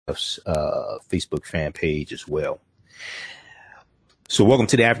Facebook fan page as well. So welcome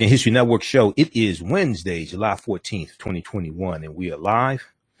to the African History Network show. It is Wednesday, July 14th, 2021, and we are live.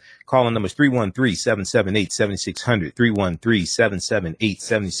 Calling numbers 313-778-7600.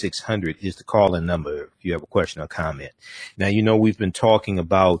 313-778-7600 is the call-in number if you have a question or comment. Now, you know, we've been talking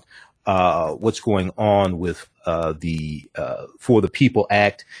about what's going on with the For the People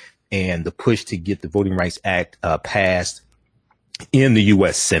Act and the push to get the Voting Rights Act passed in the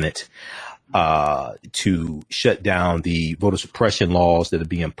U.S. Senate to shut down the voter suppression laws that are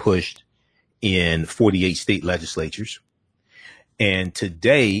being pushed in 48 state legislatures. And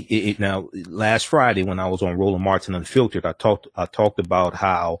today, now, last Friday, when I was on Roland Martin Unfiltered, I talked about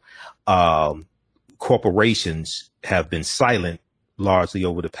how corporations have been silent largely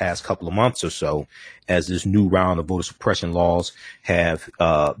over the past couple of months or so, as this new round of voter suppression laws have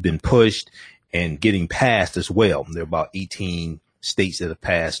been pushed and getting passed as well. There are about 18 states that have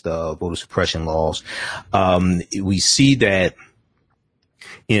passed voter suppression laws. We see that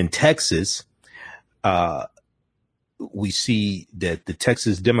in Texas, we see that the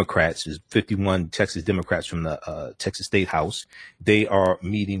Texas Democrats, 51 Texas Democrats from the Texas State House, they are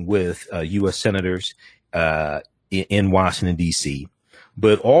meeting with U.S. senators in Washington, D.C.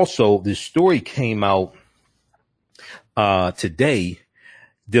 But also this story came out today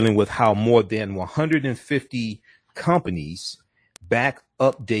dealing with how more than 150 companies back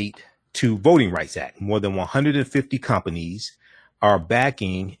update to Voting Rights Act. More than 150 companies are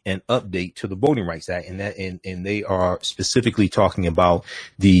backing an update to the Voting Rights Act, and they are specifically talking about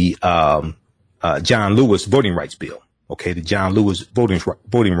the John Lewis Voting Rights Bill. Okay, the John Lewis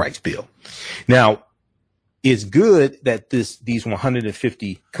Voting Rights Bill. Now, it's good that these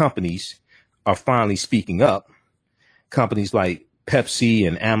 150 companies are finally speaking up. Companies like Pepsi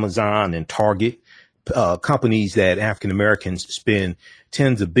and Amazon and Target, companies that African Americans spend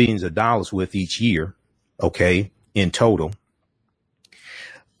tens of billions of dollars with each year. Okay, in total.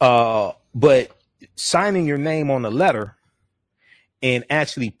 But signing your name on a letter and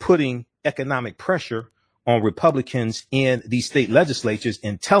actually putting economic pressure on Republicans in these state legislatures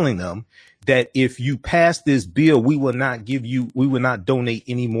and telling them that if you pass this bill, we will not donate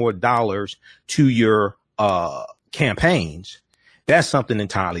any more dollars to your campaigns. That's something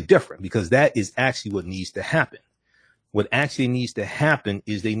entirely different, because that is actually what needs to happen. What actually needs to happen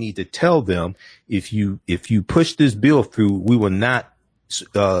is they need to tell them, if you push this bill through, we will not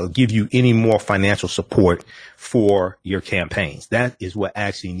give you any more financial support for your campaigns. That is what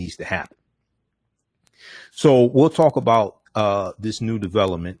actually needs to happen. So we'll talk about this new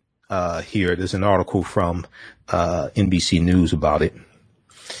development here. There's an article from NBC News about it.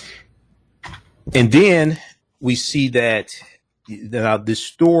 And then we see that this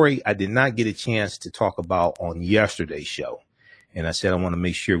story I did not get a chance to talk about on yesterday's show. And I said I want to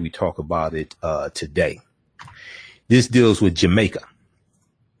make sure we talk about it today. This deals with Jamaica.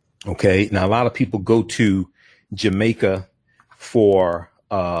 Okay, now a lot of people go to Jamaica for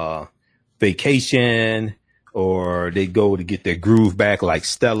vacation, or they go to get their groove back, like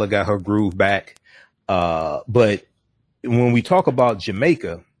Stella got her groove back. But when we talk about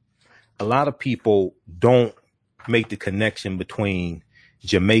Jamaica, a lot of people don't make the connection between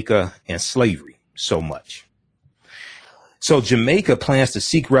Jamaica and slavery so much. So Jamaica plans to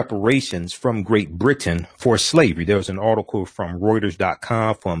seek reparations from Great Britain for slavery. There was an article from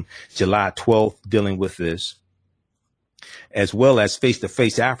Reuters.com from July 12th dealing with this, as well as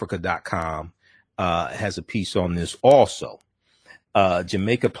FaceToFaceAfrica.com has a piece on this also.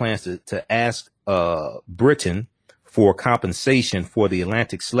 Jamaica plans to ask Britain for compensation for the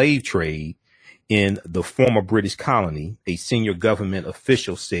Atlantic slave trade in the former British colony, a senior government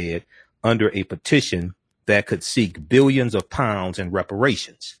official said, under a petition that could seek billions of pounds in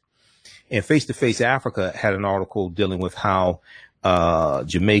reparations. And Face to Face Africa had an article dealing with how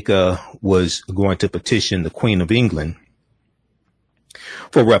Jamaica was going to petition the Queen of England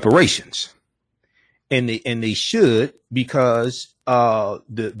for reparations. And they should, because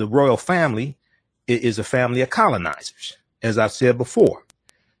the royal family is a family of colonizers. As I've said before,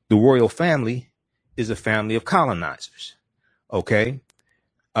 the royal family is a family of colonizers. Okay.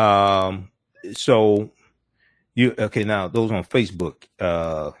 Now those on Facebook,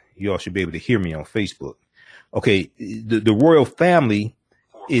 you all should be able to hear me on Facebook. Okay. The royal family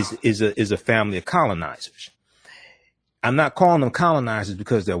is a family of colonizers. I'm not calling them colonizers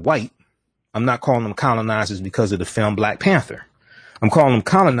because they're white. I'm not calling them colonizers because of the film Black Panther. I'm calling them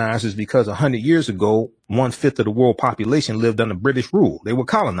colonizers because 100 years ago, 1/5 of the world population lived under British rule. They were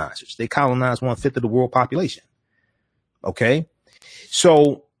colonizers. They colonized 1/5 of the world population. Okay.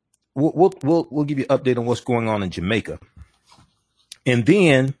 So we'll give you an update on what's going on in Jamaica. And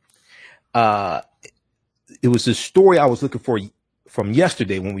then Uh, it was the story I was looking for from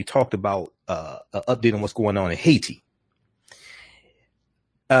yesterday when we talked about an update on what's going on in Haiti.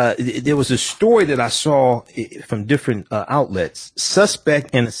 There was a story that I saw from different outlets.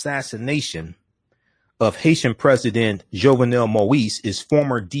 Suspect in assassination of Haitian President Jovenel Moise is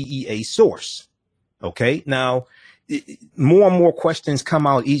former DEA source. Okay, now more and more questions come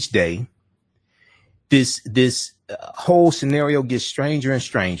out each day. This whole scenario gets stranger and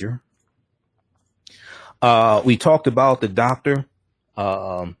stranger. We talked about the doctor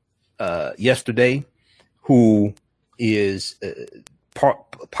yesterday who is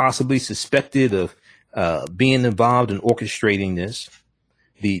possibly suspected of being involved in orchestrating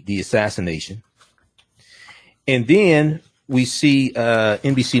the assassination. And then we see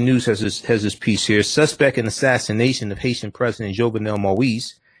NBC News has this piece here. Suspect in assassination of Haitian President Jovenel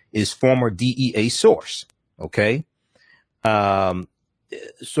Moise is former DEA source. Okay.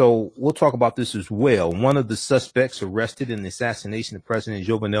 So we'll talk about this as well. One of the suspects arrested in the assassination of President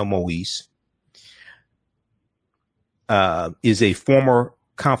Jovenel Moise is a former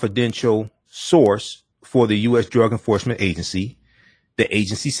confidential source for the U.S. Drug Enforcement Agency. The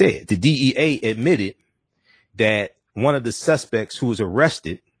agency said the DEA admitted that one of the suspects who was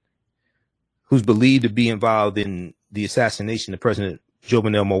arrested, who's believed to be involved in the assassination of President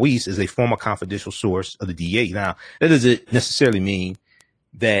Jovenel Moise, is a former confidential source of the DEA. Now, that doesn't necessarily mean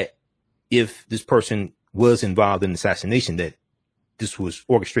that if this person was involved in the assassination, that this was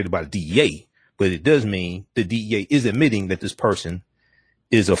orchestrated by the DEA, but it does mean the DEA is admitting that this person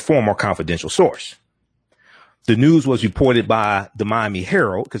is a former confidential source. The news was reported by the Miami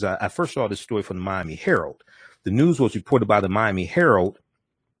Herald, because I first saw this story from the Miami Herald. The news was reported by the Miami Herald,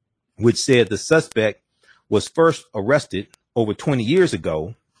 which said the suspect was first arrested over 20 years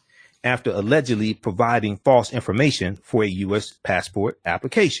ago after allegedly providing false information for a U.S. passport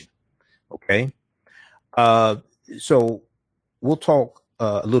application. Okay. So we'll talk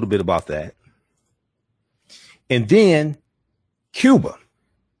a little bit about that. And then Cuba.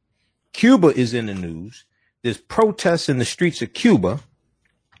 Cuba is in the news. There's protests in the streets of Cuba.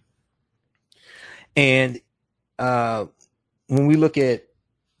 And when we look at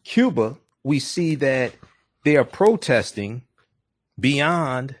Cuba, we see that they are protesting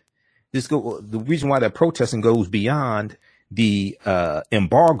beyond this. The reason why they're protesting goes beyond the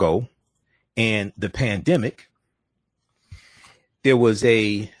embargo and the pandemic. There was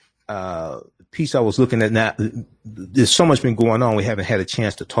a piece I was looking at. Now, there's so much been going on. We haven't had a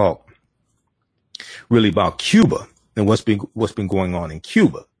chance to talk really about Cuba and what's been going on in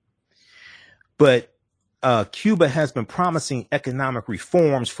Cuba. But Cuba has been promising economic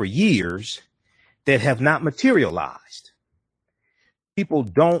reforms for years that have not materialized. People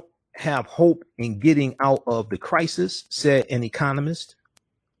don't have hope in getting out of the crisis, said an economist.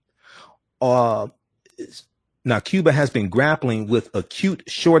 Now, Cuba has been grappling with acute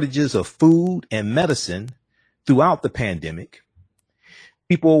shortages of food and medicine throughout the pandemic.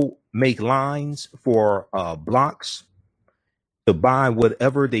 People make lines for blocks to buy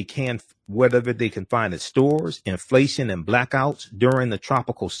whatever they can find at stores. Inflation and blackouts during the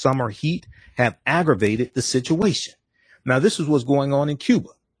tropical summer heat have aggravated the situation. Now, this is what's going on in Cuba.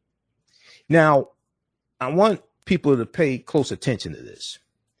 Now, I want people to pay close attention to this.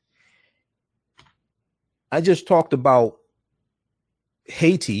 I just talked about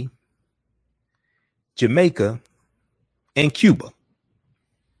Haiti, Jamaica, and Cuba.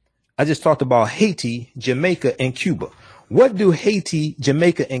 I just talked about Haiti, Jamaica, and Cuba. What do Haiti,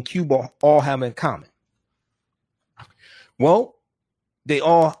 Jamaica, and Cuba all have in common? Well, these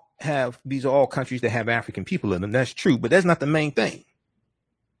are all countries that have African people in them. That's true, but that's not the main thing.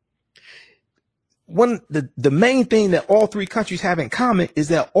 The main thing that all three countries have in common is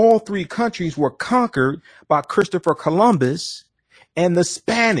that all three countries were conquered by Christopher Columbus and the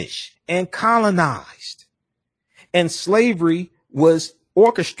Spanish and colonized. And slavery was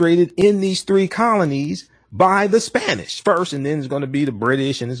orchestrated in these three colonies by the Spanish first, and then it's going to be the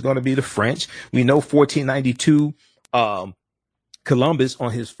British, and it's going to be the French. We know 1492, Columbus,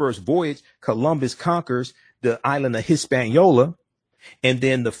 on his first voyage, Columbus conquers the island of Hispaniola. And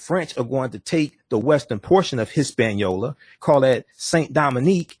then the French are going to take the western portion of Hispaniola, call that Saint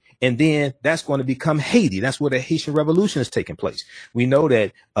Dominique, and then that's going to become Haiti. That's where the Haitian Revolution is taking place. We know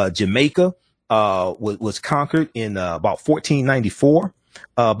that Jamaica was conquered in about 1494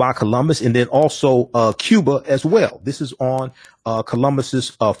 by Columbus, and then also Cuba as well. This is on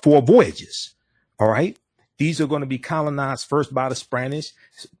Columbus's 4 voyages. All right. These are going to be colonized first by the Spanish.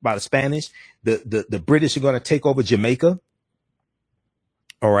 The British are going to take over Jamaica.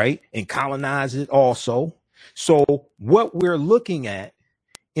 All right. And colonize it also. So what we're looking at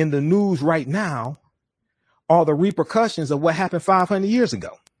in the news right now are the repercussions of what happened 500 years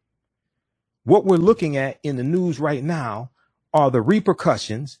ago. What we're looking at in the news right now are the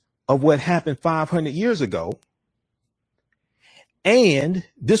repercussions of what happened 500 years ago. And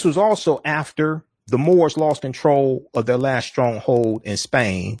this was also after the Moors lost control of their last stronghold in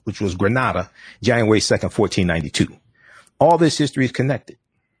Spain, which was Granada, January 2nd, 1492. All this history is connected.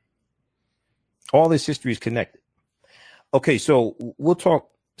 All this history is connected. Okay, so we'll talk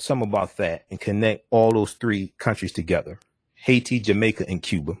some about that and connect all those three countries together: Haiti, Jamaica, and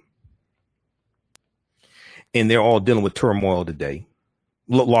Cuba. And they're all dealing with turmoil today,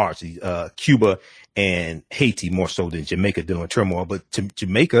 largely Cuba and Haiti more so than Jamaica dealing with turmoil. But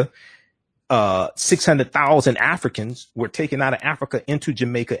Jamaica, 600,000 Africans were taken out of Africa into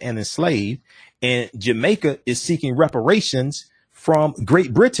Jamaica and enslaved. And Jamaica is seeking reparations from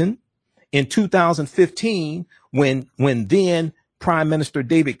Great Britain in 2015 when then Prime Minister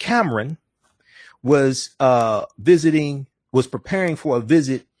David Cameron was preparing for a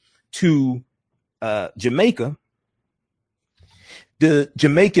visit to Jamaica. The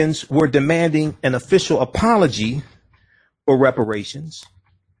Jamaicans were demanding an official apology for reparations,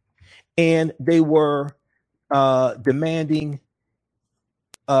 and they were demanding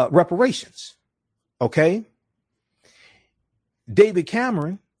reparations. Okay. David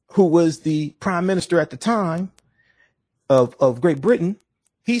Cameron, who was the prime minister at the time of Great Britain,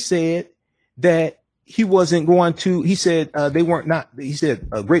 he said that he wasn't going to, he said Great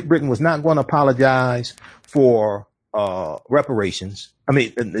Britain was not going to apologize for reparations. I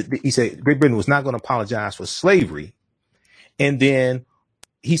mean, he said Great Britain was not going to apologize for slavery. And then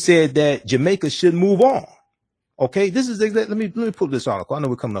he said that Jamaica should move on. Okay, this is let me pull this article. I know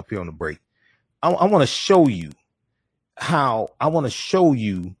we're coming up here on the break. I want to show you how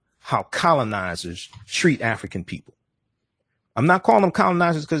colonizers treat African people. I'm not calling them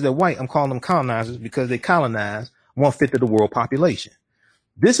colonizers because they're white. I'm calling them colonizers because they colonize 1/5 of the world population.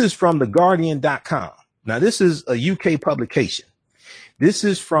 This is from theguardian.com. Now, this is a UK publication. This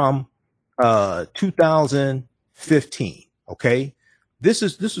is from 2015. Okay, this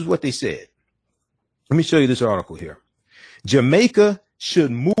is what they said. Let me show you this article here. Jamaica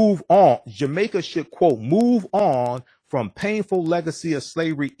should move on. Jamaica should, quote, move on from painful legacy of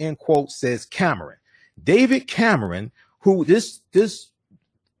slavery, end quote, says Cameron. David Cameron, who this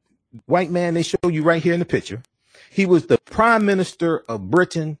white man they show you right here in the picture, he was the prime minister of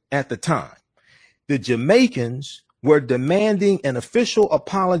Britain at the time. The Jamaicans were demanding an official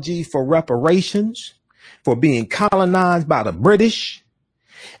apology for reparations for being colonized by the British.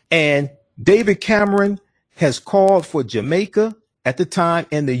 And David Cameron has called for Jamaica at the time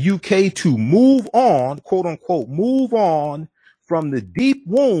and the UK to move on, quote unquote, move on from the deep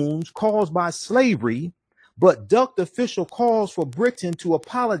wounds caused by slavery, but ducked official calls for Britain to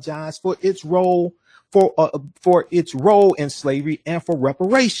apologize for its role in slavery and for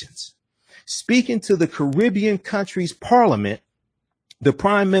reparations. Speaking to the Caribbean country's parliament, the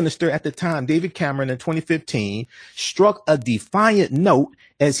prime minister at the time, David Cameron, in 2015, struck a defiant note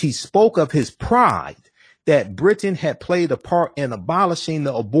as he spoke of his pride that Britain had played a part in abolishing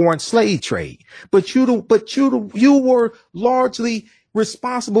the abhorrent slave trade. But you were largely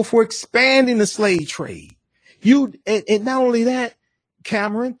responsible for expanding the slave trade. And not only that,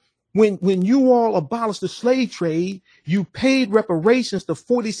 Cameron, when you all abolished the slave trade, you paid reparations to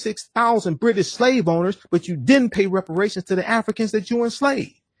 46,000 British slave owners, but you didn't pay reparations to the Africans that you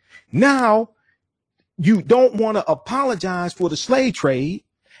enslaved. Now, you don't want to apologize for the slave trade,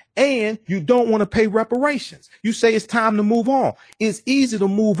 and you don't want to pay reparations. You say it's time to move on. It's easy to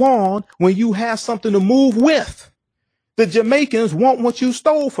move on when you have something to move with. The Jamaicans want what you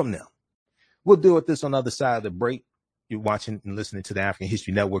stole from them. We'll deal with this on the other side of the break. You're watching and listening to the African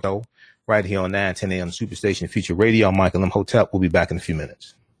History Network, though, right here on 910 a.m. Superstation Future Radio. I'm Michael M. Hotep. We'll be back in a few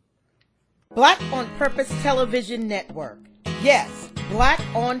minutes. Black on Purpose Television Network. Yes, Black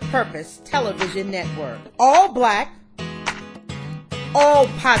on Purpose Television Network. All black, all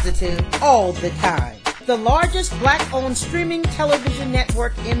positive, all the time. The largest black-owned streaming television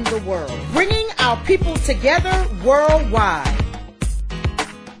network in the world. Bringing our people together worldwide.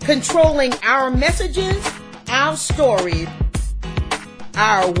 Controlling our messages, our stories,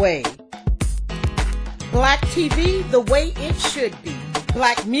 our way. Black TV the way it should be.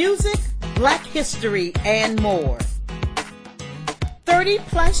 Black music, black history, and more. 30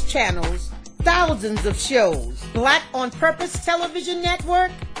 plus channels, thousands of shows. Black on Purpose Television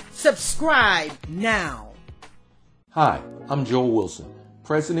Network. Subscribe now. Hi, I'm Joel Wilson,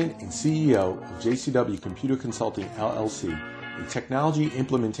 President and CEO of JCW Computer Consulting LLC, a technology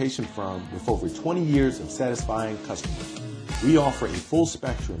implementation firm with over 20 years of satisfying customers. We offer a full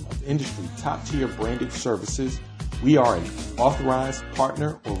spectrum of industry top-tier branded services. We are an authorized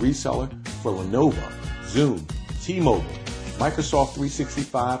partner or reseller for Lenovo, Zoom, T-Mobile, Microsoft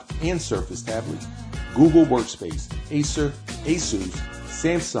 365 and Surface tablets, Google Workspace, Acer, Asus,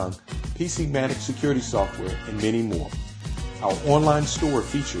 Samsung, PCmatic security software, and many more. Our online store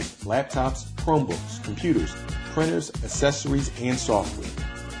features laptops, Chromebooks, computers, printers, accessories, and software.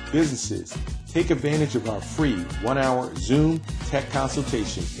 Businesses, take advantage of our free 1-hour Zoom tech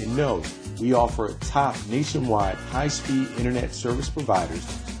consultation and know we offer top nationwide high-speed internet service providers,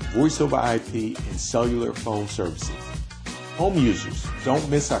 voice over IP, and cellular phone services. Home users, don't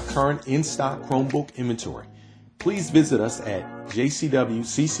miss our current in-stock Chromebook inventory. Please visit us at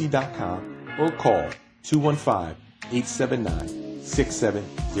jcwcc.com or call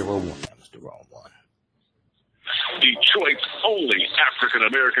 215-879-6701. That's the wrong one. Detroit's only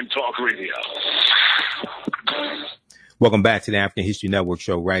African-American talk radio. Welcome back to the African History Network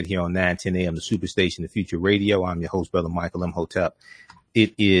show right here on 910 AM, the Superstation, the Future Radio. I'm your host, Brother Michael M. Hotep.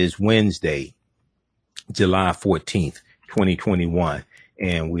 It is Wednesday, July 14th, 2021,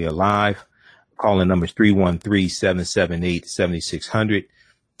 and we are live. Calling numbers 313-778-7600.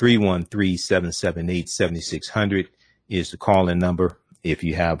 313-778-7600 is the call-in number. If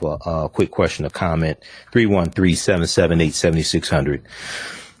you have a quick question or comment, 313-778-7600.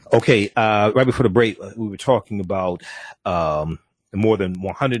 Okay, right before the break, we were talking about more than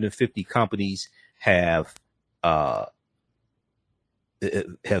 150 companies have backed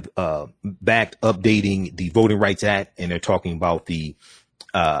updating the Voting Rights Act, and they're talking about the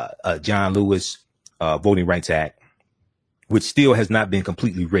John Lewis Voting Rights Act, which still has not been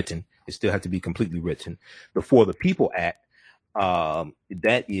completely written. It still has to be completely written. The For the People Act,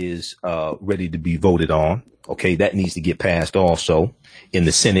 that is ready to be voted on. Okay, that needs to get passed also in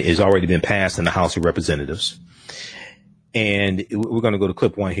the Senate. It's already been passed in the House of Representatives. And we're going to go to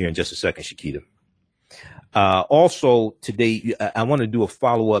clip one here in just a second, Shakita. Also today, I want to do a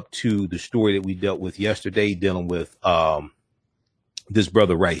follow-up to the story that we dealt with yesterday, dealing with this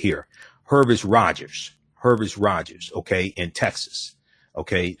brother right here, Hervis Rogers, okay, in Texas,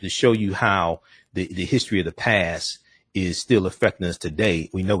 okay, to show you how the history of the past is still affecting us today.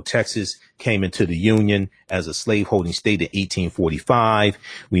 We know Texas came into the Union as a slaveholding state in 1845.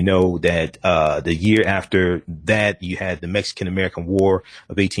 We know that the year after that, you had the Mexican-American War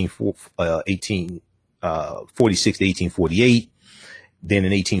of 1846 to 1848. Then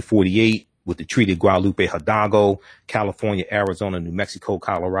in 1848, with the Treaty of Guadalupe Hidalgo, California, Arizona, New Mexico,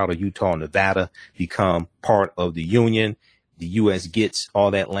 Colorado, Utah, and Nevada become part of the Union. The U.S. gets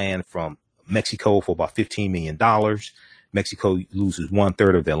all that land from Mexico for about $15 million. Mexico loses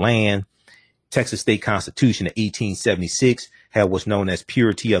 1/3 of their land. Texas State Constitution of 1876 had what's known as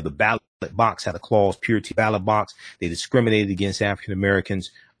purity of the ballot box, had a clause, purity ballot box. They discriminated against African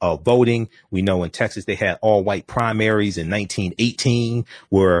Americans voting. We know in Texas they had all white primaries in 1918,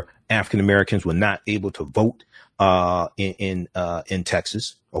 where African Americans were not able to vote in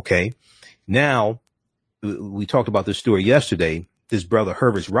Texas. Okay, now we talked about this story yesterday. This brother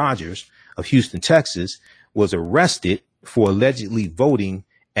Hervis Rogers of Houston, Texas, was arrested for allegedly voting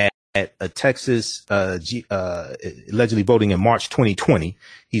at a Texas, allegedly voting in March 2020.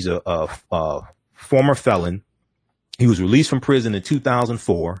 He's a former felon. He was released from prison in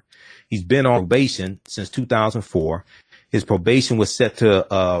 2004. He's been on probation since 2004. His probation was set to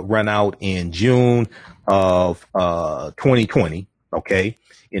run out in June of 2020. Okay.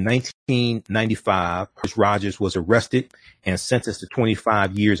 In 1995, Hervis Rogers was arrested and sentenced to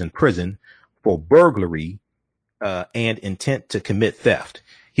 25 years in prison for burglary and intent to commit theft.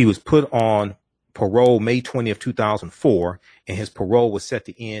 He was put on parole May 20th, 2004, and his parole was set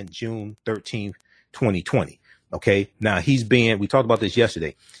to end June 13th, 2020. Okay. Now we talked about this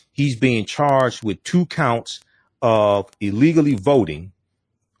yesterday. He's being charged with 2 counts of illegally voting.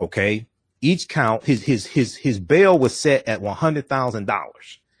 Okay. Each count, his bail was set at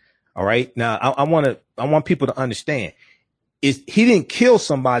 $100,000. All right. Now I want people to understand he didn't kill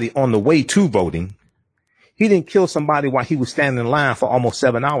somebody on the way to voting. He didn't kill somebody while he was standing in line for almost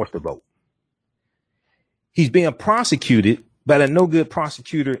 7 hours to vote. He's being prosecuted by a no good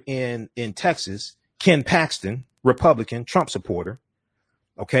prosecutor in Texas, Ken Paxton, Republican, Trump supporter.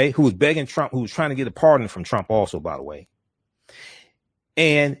 Okay. Who was begging Trump, who was trying to get a pardon from Trump also, by the way.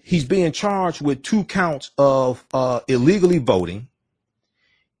 And he's being charged with 2 counts of illegally voting.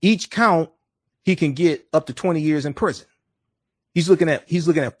 Each count, he can get up to 20 years in prison. He's looking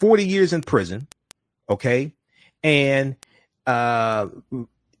at 40 years in prison. Okay. And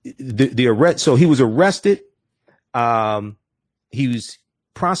the arrest. So he was arrested. He was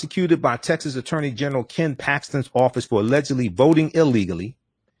prosecuted by Texas Attorney General Ken Paxton's office for allegedly voting illegally.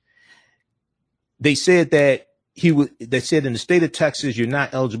 They said that they said in the state of Texas, you're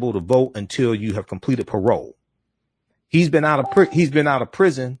not eligible to vote until you have completed parole. He's been out of prison. He's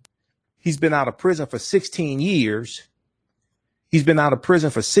been out of prison for 16 years. He's been out of prison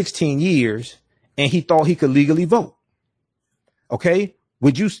for 16 years, and he thought he could legally vote. Okay.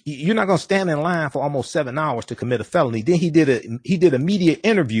 You're not going to stand in line for almost 7 hours to commit a felony. Then he did a media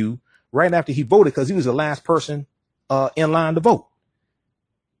interview right after he voted, because he was the last person in line to vote.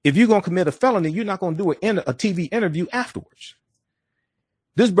 If you're going to commit a felony, you're not going to do a TV interview afterwards.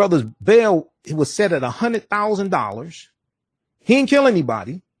 This brother's bail was set at $100,000. He didn't kill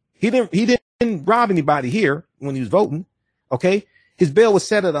anybody. He didn't rob anybody here when he was voting. Okay. His bail was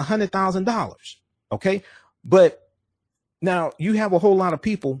set at $100,000. Okay. But now you have a whole lot of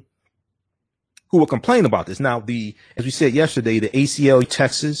people who will complain about this. Now, as we said yesterday, the ACLU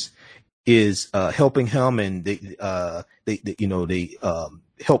Texas is helping him, and they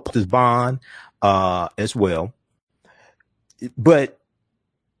helped his bond as well. But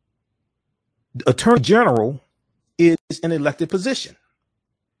the Attorney General is an elected position.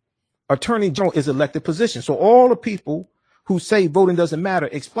 Attorney General is an elected position. So all the people who say voting doesn't matter,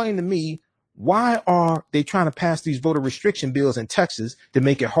 explain to me, why are they trying to pass these voter restriction bills in Texas to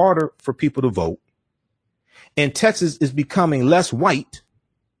make it harder for people to vote? And Texas is becoming less white,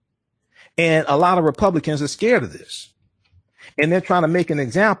 and a lot of Republicans are scared of this. And they're trying to make an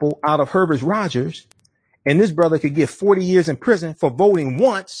example out of Herbert Rogers, and this brother could get 40 years in prison for voting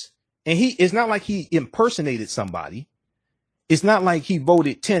once. And it's not like he impersonated somebody. It's not like he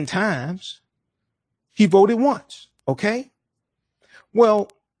voted 10 times. He voted once. Okay.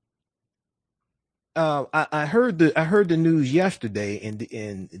 Well, I heard the news yesterday and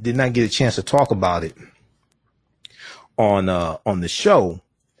did not get a chance to talk about it on the show,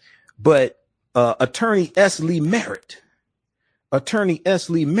 but Attorney S. Lee Merritt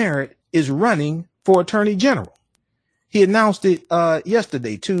is running for Attorney General. He announced it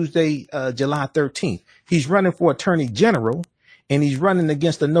yesterday, Tuesday, July 13th. He's running for Attorney General, and he's running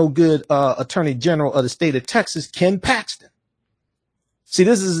against the no good Attorney General of the state of Texas, Ken Paxton. See,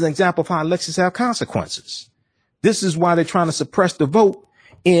 this is an example of how elections have consequences. This is why they're trying to suppress the vote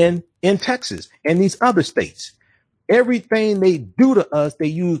in Texas and these other states. Everything they do to us, they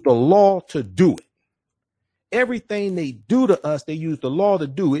use the law to do it. Everything they do to us, they use the law to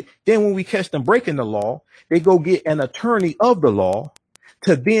do it. Then when we catch them breaking the law, they go get an attorney of the law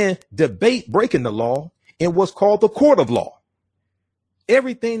to then debate breaking the law in what's called the court of law.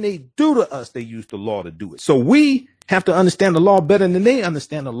 Everything they do to us, they use the law to do it. So we have to understand the law better than they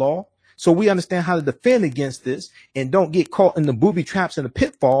understand the law. So we understand how to defend against this and don't get caught in the booby traps and the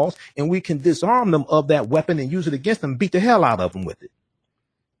pitfalls, and we can disarm them of that weapon and use it against them, beat the hell out of them with it.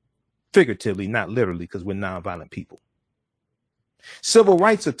 Figuratively, not literally, because we're nonviolent people. Civil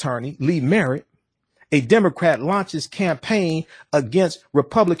rights attorney Lee Merritt, a Democrat, launches campaign against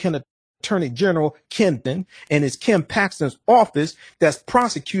Republican Attorney General Kenton and it's Ken Paxton's office that's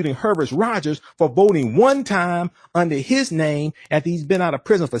prosecuting Herbert Rogers for voting one time under his name after he's been out of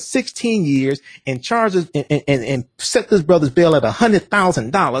prison for 16 years, and charges and set this brother's bail at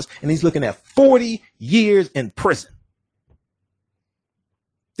 $100,000, and he's looking at 40 years in prison.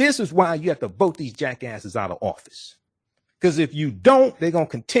 This is why you have to vote these jackasses out of office. Because if you don't, they're going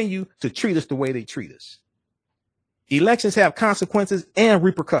to continue to treat us the way they treat us. Elections have consequences and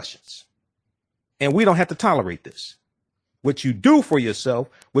repercussions. And we don't have to tolerate this. What you do for yourself,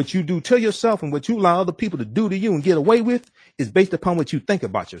 what you do to yourself, and what you allow other people to do to you and get away with is based upon what you think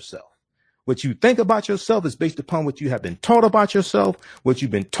about yourself. What you think about yourself is based upon what you have been taught about yourself. What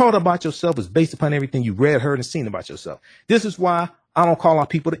you've been taught about yourself is based upon everything you've read, heard, and seen about yourself. This is why I don't call out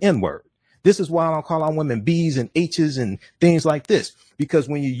people the N-word. This is why I don't call out women B's and H's and things like this. Because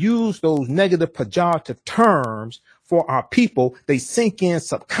when you use those negative pejorative terms for our people, they sink in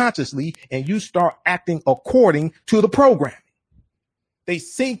subconsciously and you start acting according to the programming. They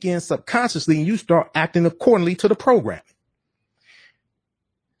sink in subconsciously and you start acting accordingly to the programming.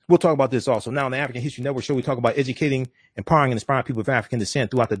 We'll talk about this also. Now, on the African History Network show, we talk about educating, empowering, and inspiring people of African descent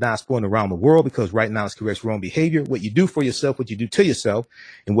throughout the diaspora and around the world, because right now it's corrects wrong behavior. What you do for yourself, what you do to yourself,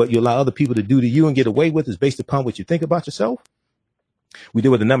 and what you allow other people to do to you and get away with is based upon what you think about yourself. We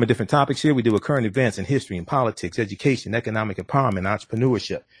deal with a number of different topics here. We deal with current events in history and politics, education, economic empowerment,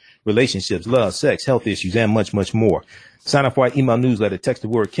 entrepreneurship, relationships, love, sex, health issues, and much, much more. Sign up for our email newsletter. Text the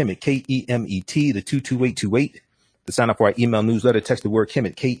word Kemet, K-E-M-E-T, to 22828. To sign up for our email newsletter, text the word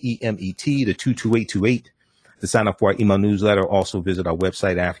Kemet, K-E-M-E-T, to 22828. To sign up for our email newsletter, also visit our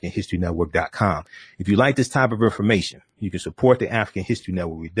website, AfricanHistoryNetwork.com. If you like this type of information, you can support the African History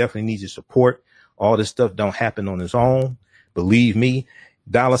Network. We definitely need your support. All this stuff don't happen on its own. Believe me.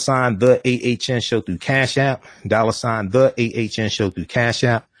 $ the AHN show through Cash App. $ the AHN show through Cash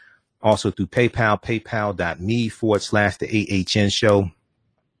App. Also through PayPal, paypal.me/the AHN show.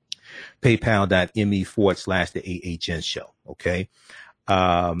 PayPal.me/the AHN show. Okay.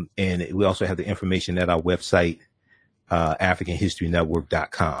 And we also have the information at our website,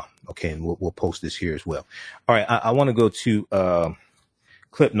 AfricanHistoryNetwork.com. Okay. And we'll post this here as well. All right. I want to go to,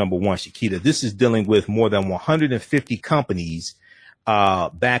 clip number 1, Shakita. This is dealing with more than 150 companies,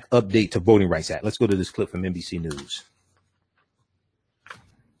 back update to Voting Rights Act. Let's go to this clip from NBC News.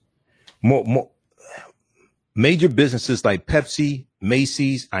 More major businesses like Pepsi,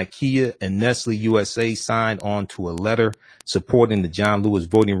 Macy's, IKEA, and Nestle USA signed on to a letter supporting the John Lewis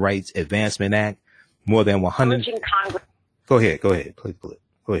Voting Rights Advancement Act. More than 100. Go ahead. Please,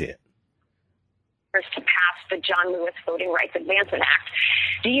 go ahead. To pass the John Lewis Voting Rights Advancement Act.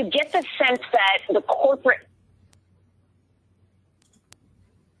 Do you get the sense that the corporate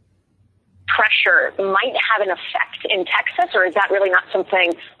pressure might have an effect in Texas, or is that really not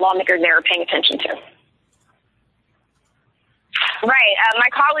something lawmakers there are paying attention to? Right. My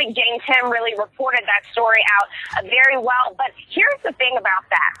colleague Jane Tim really reported that story out very well. But here's the thing about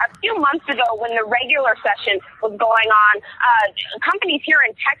that. A few months ago, when the regular session was going on, companies here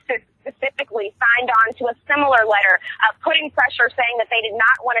in Texas specifically signed on to a similar letter, putting pressure, saying that they did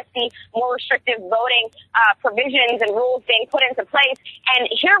not want to see more restrictive voting provisions and rules being put into place. And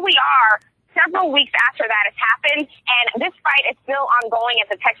here we are, several weeks after that has happened, and this fight is still ongoing at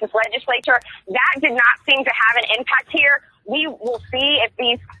the Texas legislature. That did not seem to have an impact here. We will see if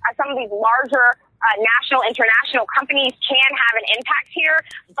some of these larger national, international companies can have an impact here,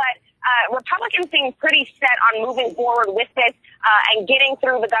 but Republicans seem pretty set on moving forward with this and getting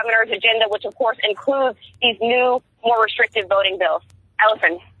through the governor's agenda, which of course includes these new, more restrictive voting bills.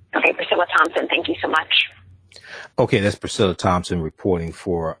 Ellison. Okay, Priscilla Thompson, thank you so much. Okay, that's Priscilla Thompson reporting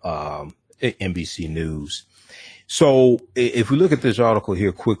for NBC News. So if we look at this article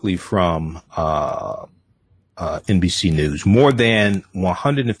here quickly from NBC News, more than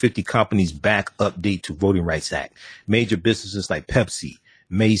 150 companies back update to Voting Rights Act. Major businesses like Pepsi,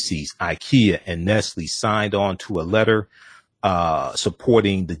 Macy's, IKEA, and Nestle signed on to a letter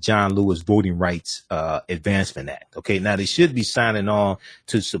supporting the John Lewis Voting Rights Advancement Act. Okay, now they should be signing on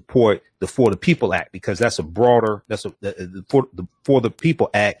to support the For the People Act, because that's a broader, the For the People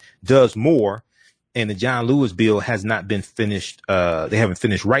Act does more, and the John Lewis bill has not been finished. They haven't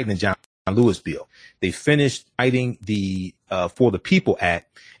finished writing the John Lewis bill. They finished writing the For the People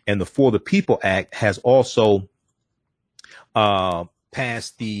Act, and the For the People Act has also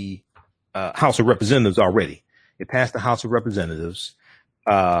passed the House of Representatives already. It passed the House of Representatives,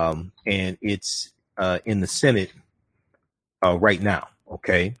 and it's in the Senate right now.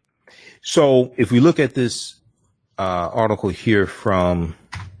 Okay, so if we look at this article here from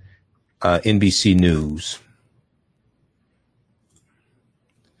NBC News,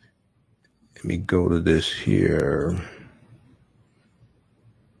 let me go to this here.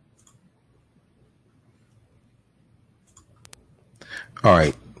 All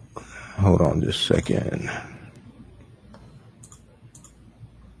right, hold on just a second.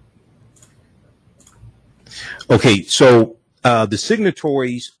 Okay, so the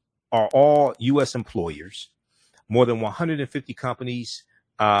signatories are all U.S. employers. More than 150 companies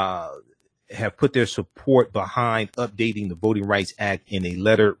have put their support behind updating the Voting Rights Act in a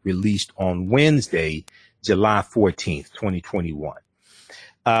letter released on Wednesday, July 14th, 2021.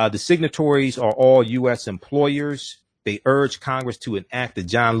 The signatories are all U.S. employers. They urge Congress to enact the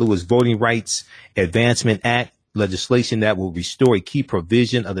John Lewis Voting Rights Advancement Act, legislation that will restore a key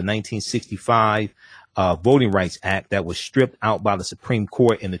provision of the 1965 Voting Rights Act that was stripped out by the Supreme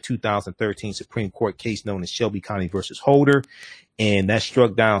Court in the 2013 Supreme Court case known as Shelby County versus Holder. And that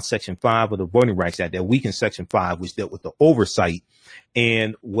struck down Section 5 of the Voting Rights Act, that weakened Section 5, which dealt with the oversight.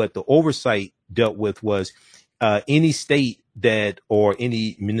 And what the oversight dealt with was any state that or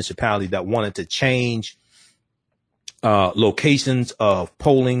any municipality that wanted to change locations of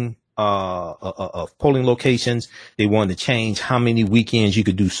polling locations. They wanted to change how many weekends you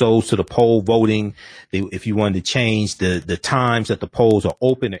could do souls to the poll voting. If you wanted to change the times that the polls are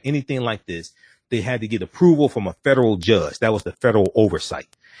open or anything like this, they had to get approval from a federal judge. That was the federal oversight.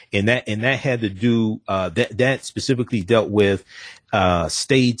 And that had to do, that specifically dealt with,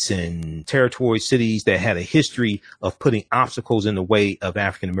 states and territory cities that had a history of putting obstacles in the way of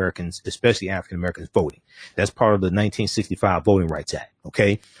African Americans, especially African Americans voting. That's part of the 1965 Voting Rights Act.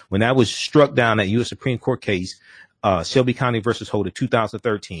 Okay. When that was struck down, that U.S. Supreme Court case, Shelby County versus Holder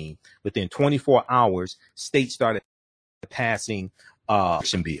 2013, within 24 hours, states started passing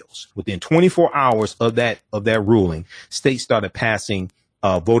election bills. Within 24 hours of that ruling, states started passing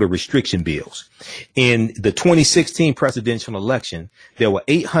voter restriction bills. In the 2016 presidential election, there were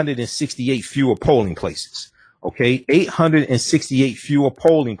 868 fewer polling places. Okay, 868 fewer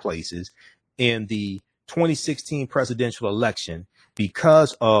polling places in the 2016 presidential election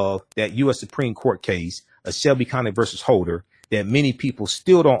because of that U.S. Supreme Court case of Shelby County versus Holder that many people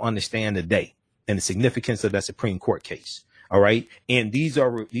still don't understand today, and the significance of that Supreme Court case. All right. And these are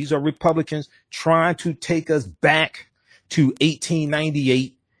Republicans trying to take us back to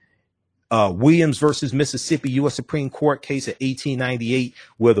 1898, Williams versus Mississippi U.S. Supreme Court case of 1898,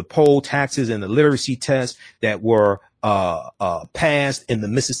 where the poll taxes and the literacy tests that were passed in the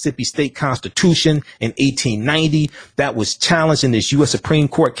Mississippi State Constitution in 1890, that was challenged in this U.S. Supreme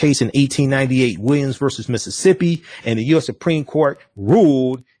Court case in 1898, Williams versus Mississippi, and the U.S. Supreme Court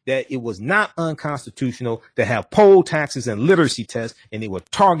ruled that it was not unconstitutional to have poll taxes and literacy tests, and they were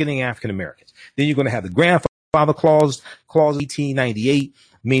targeting African Americans. Then you're going to have the grandfather clause 1898,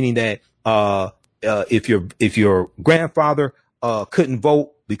 meaning that if your grandfather couldn't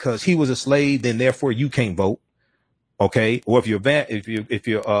vote because he was a slave, then therefore you can't vote. Okay, or if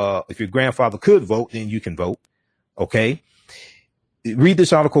your grandfather could vote, then you can vote. Okay. Read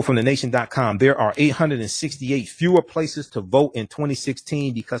this article from thenation.com. There are 868 fewer places to vote in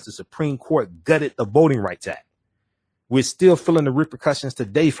 2016 because the Supreme Court gutted the Voting Rights Act. We're still feeling the repercussions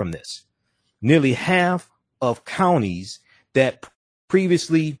today from this. Nearly half of counties that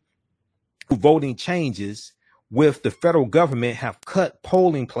previously voting changes with the federal government have cut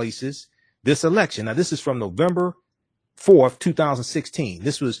polling places this election. Now, this is from November 4th, 2016.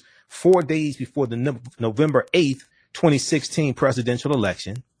 This was 4 days before the November 8th, 2016 presidential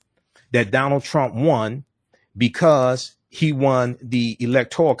election that Donald Trump won because he won the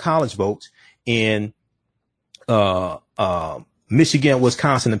electoral college votes in Michigan,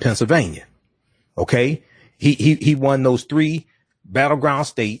 Wisconsin, and Pennsylvania. Okay. He won those three battleground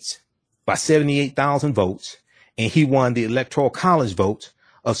states by 78,000 votes, and he won the electoral college votes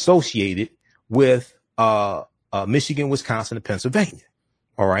associated with Michigan, Wisconsin, and Pennsylvania.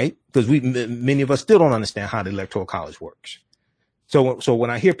 All right. Because many of us still don't understand how the electoral college works. So when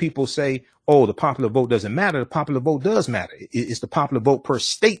I hear people say, oh, the popular vote doesn't matter, the popular vote does matter. It's the popular vote per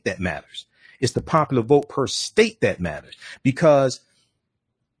state that matters. It's the popular vote per state that matters, because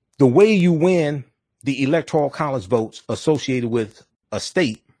the way you win the electoral college votes associated with a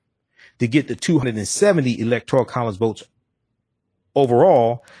state to get the 270 electoral college votes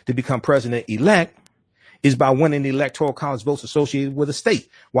overall to become president elect is by winning the electoral college votes associated with a state.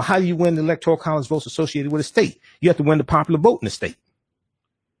 Well, how do you win the electoral college votes associated with a state? You have to win the popular vote in the state.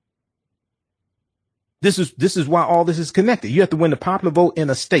 This is why all this is connected. You have to win the popular vote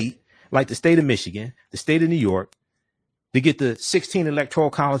in a state, like the state of Michigan, the state of New York, to get the 16 electoral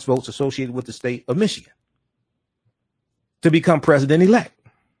college votes associated with the state of Michigan to become president elect.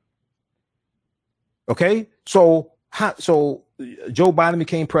 Okay. So Joe Biden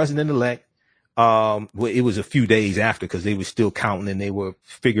became president elect. Well, it was a few days after, because they were still counting and they were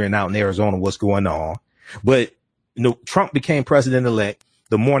figuring out in Arizona what's going on. But Trump became president elect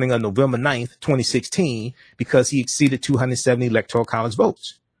the morning of November 9th, 2016, because he exceeded 270 electoral college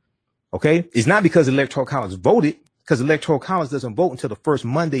votes. Okay. It's not because the electoral college voted, because the electoral college doesn't vote until the first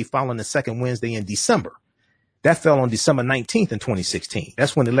Monday following the second Wednesday in December. That fell on December 19th in 2016.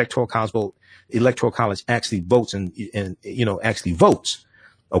 That's when the electoral college actually votes and actually votes.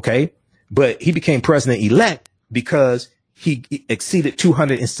 Okay. But he became president elect because he exceeded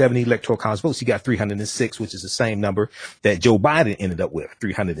 270 electoral college votes. He got 306, which is the same number that Joe Biden ended up with,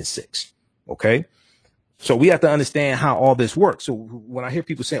 306. Okay. So we have to understand how all this works. So when I hear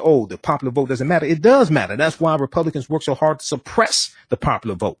people say, oh, the popular vote doesn't matter, it does matter. That's why Republicans work so hard to suppress the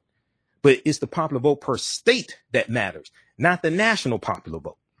popular vote. But it's the popular vote per state that matters, not the national popular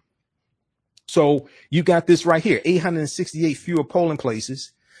vote. So you got this right here, 868 fewer polling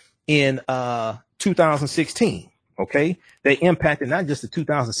places in 2016. Okay. They impacted not just the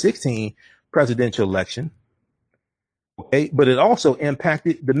 2016 presidential election. Okay. But it also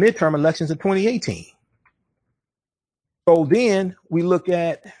impacted the midterm elections in 2018. So then we look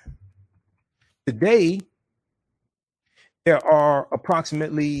at today, there are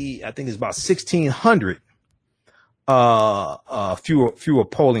approximately, I think it's about 1,600 fewer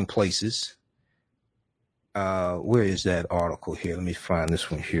polling places. Where is that article here? Let me find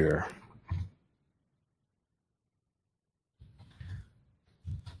this one here.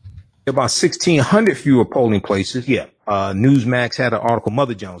 About 1,600 fewer polling places. Yeah. Newsmax had an article.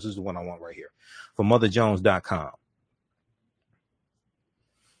 Mother Jones, this is the one I want right here, from motherjones.com.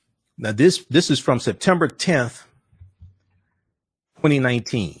 Now this is from September 10th,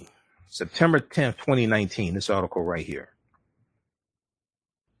 2019. September 10th, 2019. This article right here.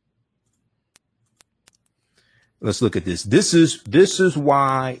 Let's look at this. This is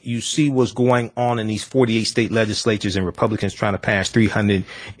why you see what's going on in these 48 state legislatures and Republicans trying to pass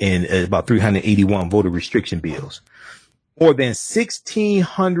 381 voter restriction bills. More than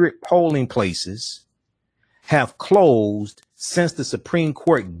 1,600 polling places have closed since the Supreme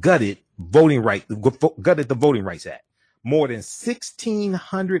Court gutted the Voting Rights Act. More than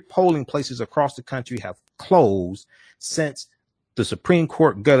 1,600 polling places across the country have closed since the Supreme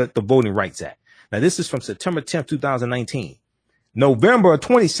Court gutted the Voting Rights Act. Now, this is from September 10th, 2019. November of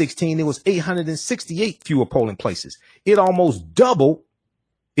 2016, it was 868 fewer polling places. It almost doubled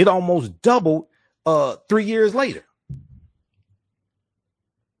 3 years later.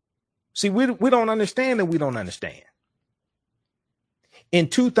 See, we don't understand that we don't understand. In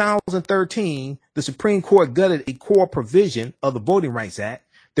 2013, the Supreme Court gutted a core provision of the Voting Rights Act,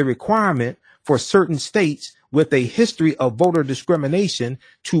 the requirement for certain states with a history of voter discrimination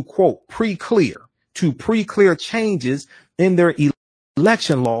to, quote, pre-clear changes in their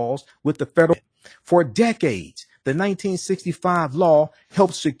election laws with the federal. For decades, the 1965 law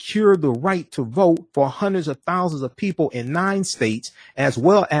helped secure the right to vote for hundreds of thousands of people in 9 states, as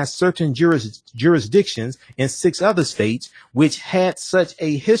well as certain jurisdictions in 6 other states, which had such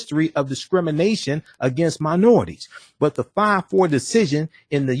a history of discrimination against minorities. But the 5-4 decision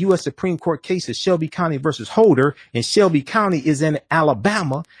in the U.S. Supreme Court case of Shelby County versus Holder, and Shelby County is in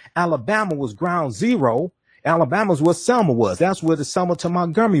Alabama. Alabama was ground zero. Alabama's where Selma was. That's where the Selma to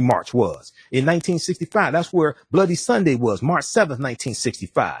Montgomery March was in 1965. That's where Bloody Sunday was, March 7th,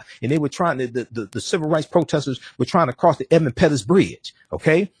 1965. And they were trying to, the civil rights protesters were trying to cross the Edmund Pettus Bridge.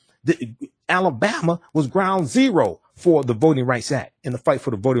 Okay. Alabama was ground zero for the Voting Rights Act, in the fight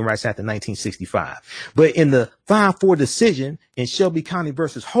for the Voting Rights Act in 1965. But in the 5-4 decision in Shelby County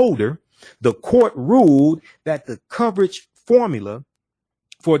versus Holder, the court ruled that the coverage formula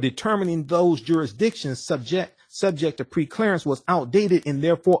for determining those jurisdictions subject to preclearance was outdated and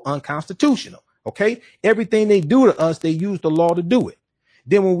therefore unconstitutional. Okay. Everything they do to us, they use the law to do it.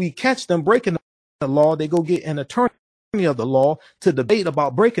 Then when we catch them breaking the law, they go get an attorney of the law to debate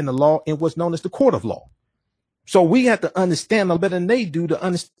about breaking the law in what's known as the court of law. So we have to understand a little better than they do to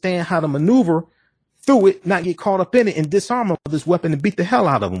understand how to maneuver through it, not get caught up in it and disarm them with this weapon and beat the hell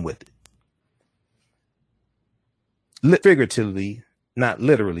out of them with it. Figuratively, not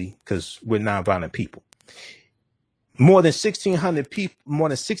literally, because we're nonviolent people. More than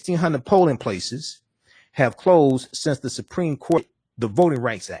 1,600 polling places have closed since the Supreme Court, the Voting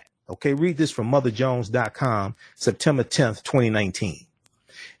Rights Act. Okay, read this from motherjones.com, September 10th, 2019.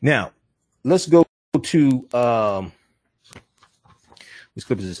 Now, let's go to let's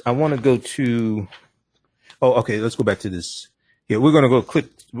clip this. I want to go to let's go back to this. Yeah, we're gonna go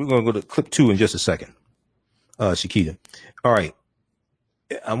to clip 2 in just a second. Shakita. All right.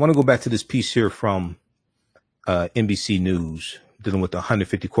 I want to go back to this piece here from NBC News dealing with the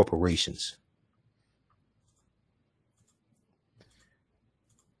 150 corporations.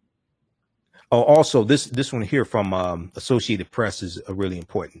 Oh, also this one here from Associated Press is really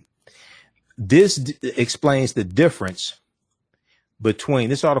important. This explains the difference between,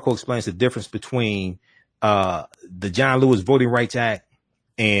 this article explains the difference between the John Lewis Voting Rights Act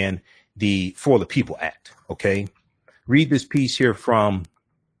and the For the People Act. Okay. Read this piece here from,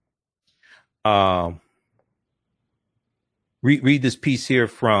 read this piece here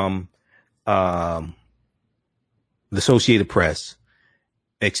from the Associated Press.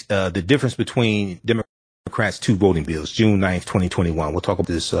 The difference between Democrats' 2 voting bills, June 9th, 2021. We'll talk about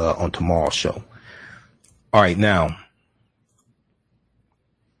this on tomorrow's show. All right, now,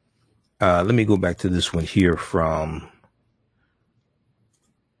 let me go back to this one here from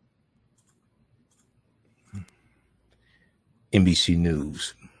NBC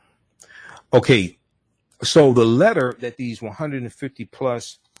News. Okay, so the letter that these 150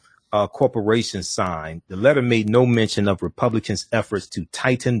 plus corporations signed, the letter made no mention of Republicans' efforts to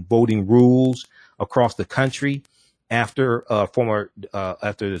tighten voting rules across the country after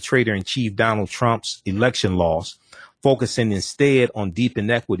the traitor-in-chief Donald Trump's election loss, focusing instead on deep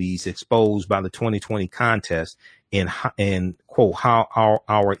inequities exposed by the 2020 contest and quote, how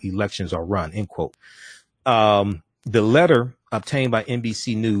our elections are run, end quote. the letter obtained by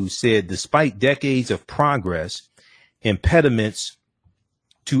NBC News said, despite decades of progress, impediments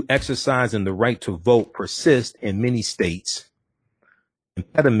to exercising the right to vote persist in many states.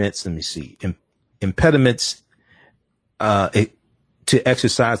 Impediments to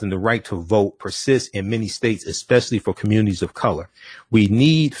exercising the right to vote persist in many states, especially for communities of color. We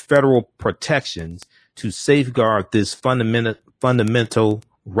need federal protections to safeguard this fundamental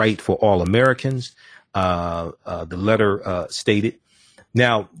right for all Americans, the letter stated.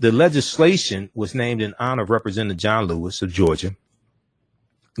 Now, the legislation was named in honor of Representative John Lewis of Georgia,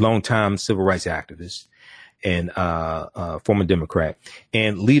 longtime civil rights activist and former Democrat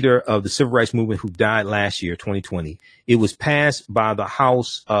and leader of the civil rights movement who died last year, 2020. It was passed by the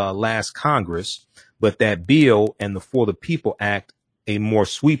House last Congress, but that bill and the For the People Act, a more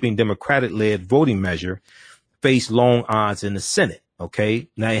sweeping Democratic-led voting measure, faced long odds in the Senate. OK,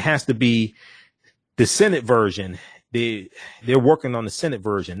 now it has to be the Senate version. They're working on the Senate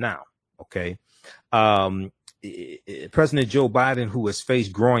version now. OK, President Joe Biden, who has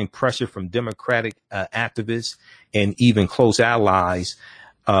faced growing pressure from Democratic activists and even close allies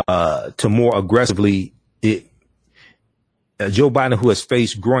to more aggressively. Joe Biden, who has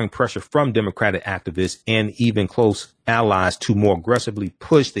faced growing pressure from Democratic activists and even close allies to more aggressively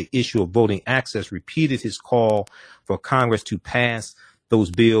push the issue of voting access, repeated his call for Congress to pass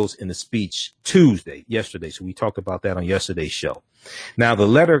those bills in a speech yesterday. So we talked about that on yesterday's show. Now, the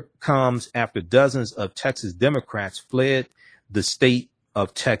letter comes after dozens of Texas Democrats fled the state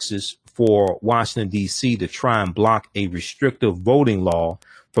of Texas for Washington, D.C. to try and block a restrictive voting law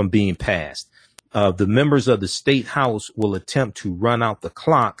from being passed. The members of the state house will attempt to run out the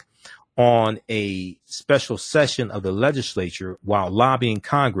clock on a special session of the legislature while lobbying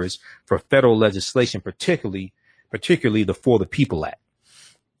Congress for federal legislation, particularly the For the People Act.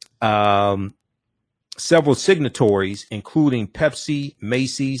 Several signatories, including Pepsi,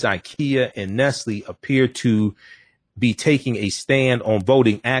 Macy's, IKEA, and Nestle, appear to be taking a stand on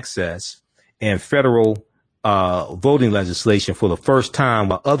voting access and federal voting legislation for the first time,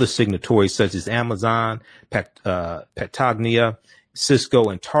 while other signatories such as Amazon, Patagonia, Cisco,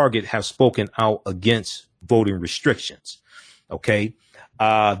 and Target have spoken out against voting restrictions. Okay.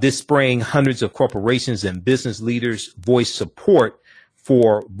 This spring, hundreds of corporations and business leaders voiced support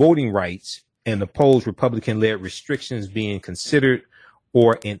for voting rights and opposed Republican-led restrictions being considered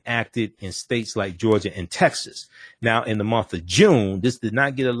or enacted in states like Georgia and Texas. Now, in the month of June, this did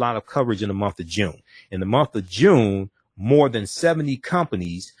not get a lot of coverage in the month of June. In the month of June, more than 70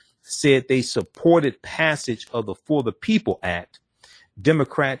 companies said they supported passage of the For the People Act,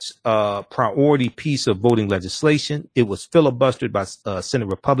 Democrats' priority piece of voting legislation. It was filibustered by Senate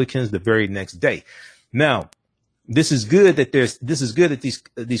Republicans the very next day. Now, this is good that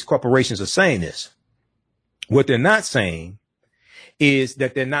these corporations are saying this. What they're not saying is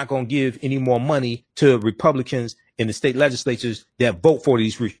that they're not going to give any more money to Republicans in the state legislatures that vote for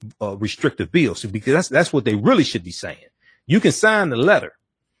these restrictive bills, because that's what they really should be saying. You can sign the letter,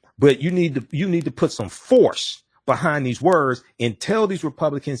 but you need to put some force behind these words and tell these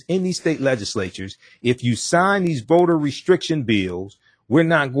Republicans in these state legislatures, if you sign these voter restriction bills, we're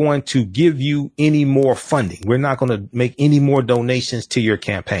not going to give you any more funding. We're not going to make any more donations to your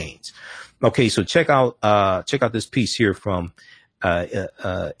campaigns. Okay, so check out this piece here from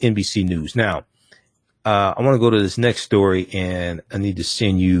NBC News. Now, I want to go to this next story, and I need to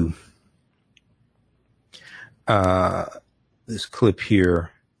send you this clip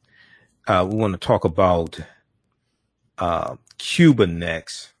here. We want to talk about Cuba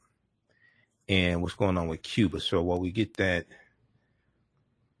next and what's going on with Cuba. So while we get that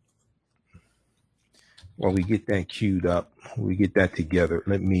queued up, we get that together,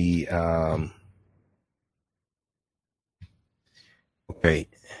 let me okay,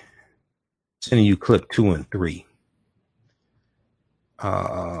 sending you clip 2 and 3.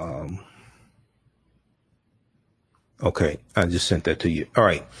 Okay, I just sent that to you. All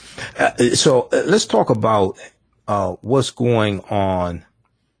right. So let's talk about what's going on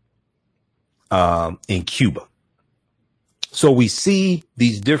in Cuba. So we see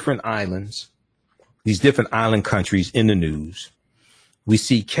these different islands, these different island countries in the news. We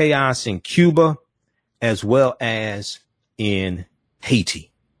see chaos in Cuba as well as in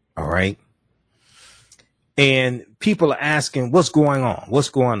Haiti. All right. And people are asking, what's going on? What's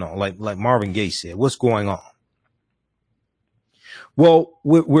going on? Like Marvin Gaye said, what's going on? Well,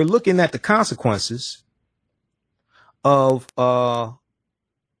 we're looking at the consequences of what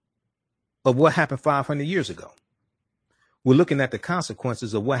happened 500 years ago. We're looking at the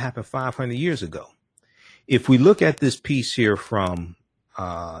consequences of what happened 500 years ago. If we look at this piece here from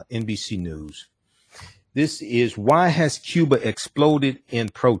NBC News, This is why has Cuba exploded in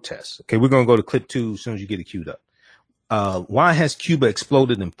protests? Okay, we're going to go to clip 2 as soon as you get it queued up. Why has Cuba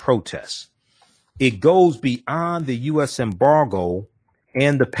exploded in protests? It goes beyond the U.S. embargo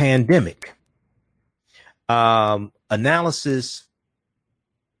and the pandemic. Analysis.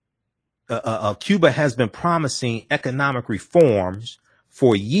 Cuba has been promising economic reforms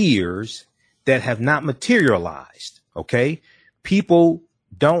for years that have not materialized. Okay. People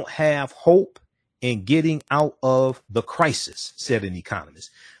don't have hope in getting out of the crisis, said an economist.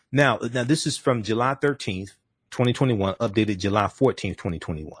 Now this is from July 13th, 2021, updated July 14th,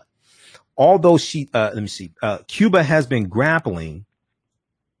 2021. Although Cuba has been grappling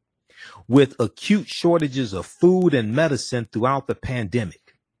with acute shortages of food and medicine throughout the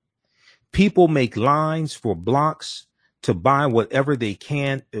pandemic. People make lines for blocks to buy whatever they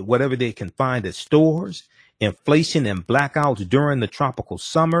can find at stores. Inflation and blackouts during the tropical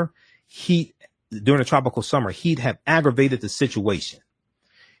summer heat have aggravated the situation.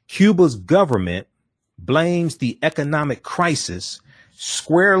 Cuba's government blames the economic crisis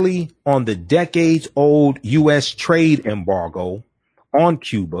squarely on the decades-old U.S. trade embargo on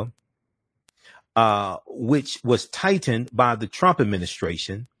Cuba, which was tightened by the Trump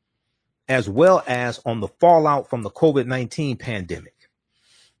administration, as well as on the fallout from the COVID-19 pandemic.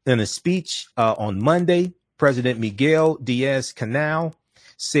 In a speech on Monday, President Miguel Diaz-Canel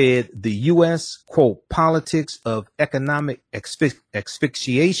said the U.S., quote, politics of economic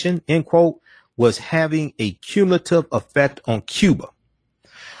asphyxiation, end quote, was having a cumulative effect on Cuba.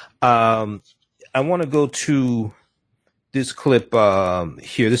 I want to go to this clip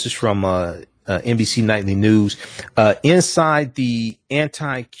here. This is from NBC Nightly News. Inside the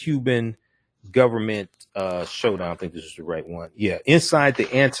anti-Cuban government showdown. I think this is the right one. Yeah. Inside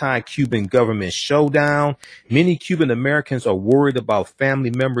the anti-Cuban government showdown, many Cuban Americans are worried about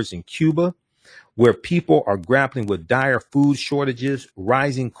family members in Cuba, where people are grappling with dire food shortages,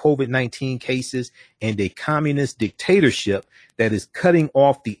 rising COVID-19 cases, and a communist dictatorship that is cutting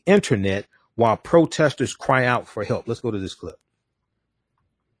off the internet while protesters cry out for help. Let's go to this clip.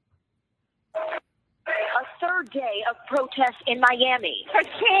 Third day of protests in Miami. A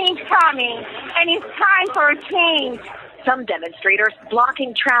change coming, and it's time for a change. Some demonstrators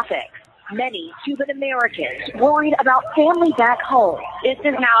blocking traffic. Many Cuban Americans worried about family back home. This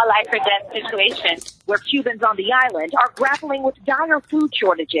is now a life or death situation. Where Cubans on the island are grappling with dire food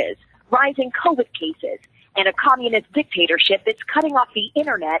shortages, rising COVID cases, and a communist dictatorship that's cutting off the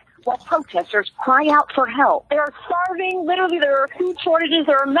internet while protesters cry out for help. They are starving. Literally, there are food shortages,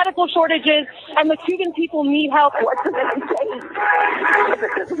 there are medical shortages, and the Cuban people need help. What's it going to take? If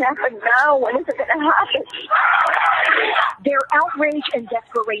it doesn't happen now, when is it going to happen? Their outrage and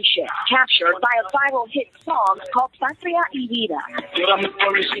desperation captured by a viral hit song called Patria y Vida,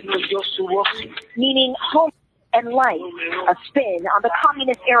 meaning home and life, a spin on the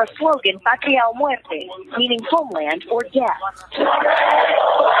communist-era slogan Patria o Muerte, meaning homeland or death.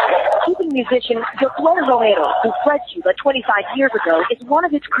 Cuban musician Josué Romero, who fled Cuba 25 years ago, is one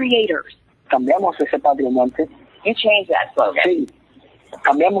of its creators. Cambiamos ese Patria o Muerte. You changed that slogan. Sí.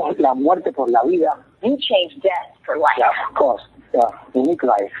 Cambiamos la muerte por la vida. You changed death for life. Yeah, of course. Yeah, we need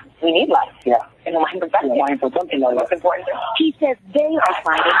life. We need life. Yeah. And the most important He says they are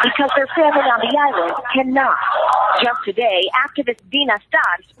fighting because their family on the island cannot. Just today, activist Dina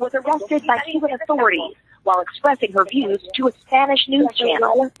Stars was arrested by Cuban authorities while expressing her views to a Spanish news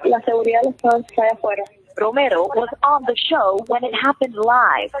channel. Romero was on the show when it happened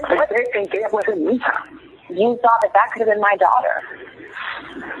live. You thought that could have been my daughter.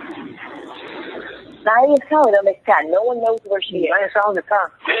 Nadie sabe dónde está. No one knows where she is.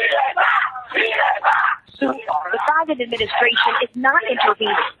 The Biden administration is not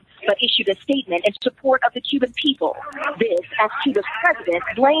intervening, but issued a statement in support of the Cuban people. This, as Cuba's president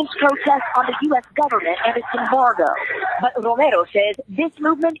blames protests on the U.S. government and its embargo. But Romero says this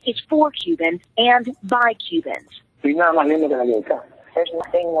movement is for Cubans and by Cubans. There's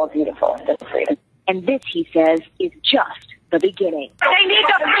nothing more beautiful than freedom. And this, he says, is just the beginning. They need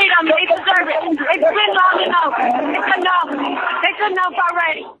the freedom. They deserve it. It's been long enough. It's enough. It's enough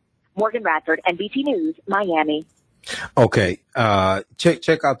already. Morgan Radford, NBC News, Miami. Okay.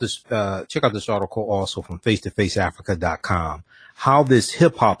 Check out this article also from face-to-faceafrica.com. How this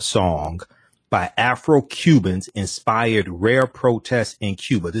hip hop song by Afro-Cubans inspired rare protests in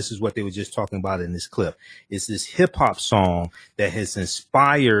Cuba. This is what they were just talking about in this clip. It's this hip hop song that has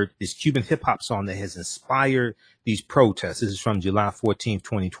inspired, this Cuban hip hop song that has inspired these protests. This is from July 14th,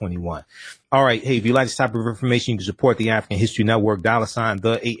 2021. All right. Hey, if you like this type of information, you can support the African History Network, $,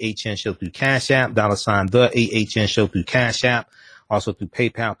 the AHN show through Cash App, $, the AHN show through Cash App. Also through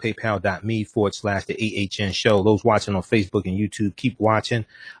PayPal, paypal.me/the AHN show. Those watching on Facebook and YouTube, keep watching.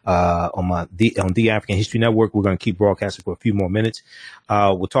 On the African History Network, we're going to keep broadcasting for a few more minutes.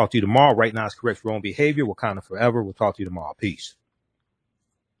 We'll talk to you tomorrow. Right now, it's correct wrong behavior. Wakanda forever. We'll talk to you tomorrow. Peace.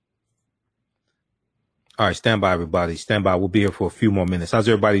 All right, stand by, everybody. Stand by. We'll be here for a few more minutes. How's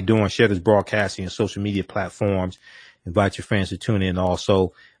everybody doing? Share this broadcasting on social media platforms. Invite your friends to tune in.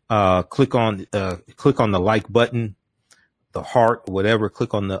 Also, click on the like button, the heart, whatever.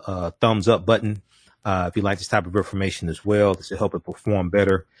 Click on the thumbs up button if you like this type of information as well. This will help it perform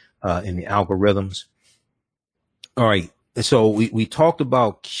better in the algorithms. All right. So we talked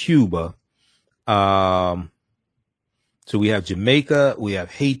about Cuba. So we have Jamaica, we have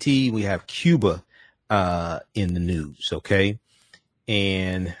Haiti, we have Cuba in the news. Okay.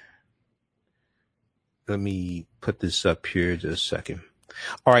 And let me put this up here just a second.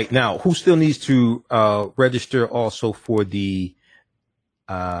 All right. Now, who still needs to register also for the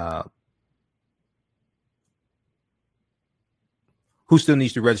who still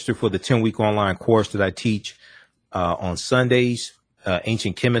needs to register for the 10-week online course that I teach on Sundays?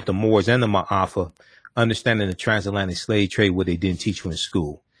 Ancient Kemet, the Moors, and the Ma'afa, understanding the transatlantic slave trade, what they didn't teach you in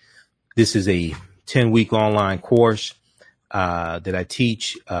school. This is a 10-week online course that I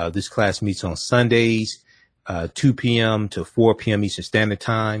teach. This class meets on Sundays, 2 p.m. to 4 p.m. Eastern Standard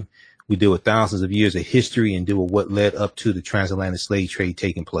Time. We deal with thousands of years of history and deal with what led up to the transatlantic slave trade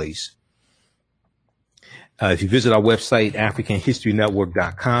taking place. If you visit our website,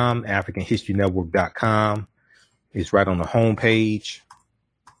 AfricanHistoryNetwork.com, AfricanHistoryNetwork.com is right on the home page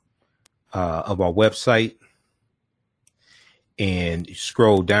of our website. And you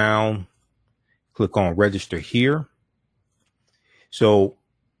scroll down, click on register here. So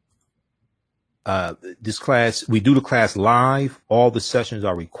this class, we do the class live. All the sessions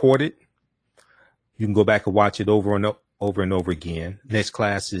are recorded. You can go back and watch it over and over again. Next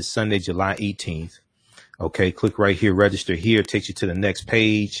class is Sunday, July 18th. Okay, click right here, register here. It takes you to the next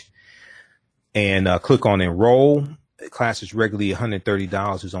page. And click on enroll. The class is regularly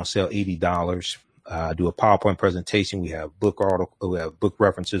 $130. It's on sale $80. Do a PowerPoint presentation. We have book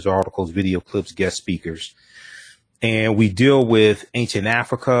references, articles, video clips, guest speakers. And we deal with ancient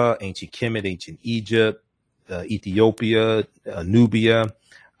Africa, ancient Kemet, ancient Egypt, Ethiopia, Nubia.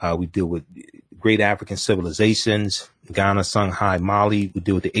 We deal with great African civilizations, Ghana, Songhai, Mali. We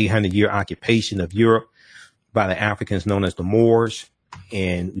deal with the 800-year occupation of Europe by the Africans known as the Moors.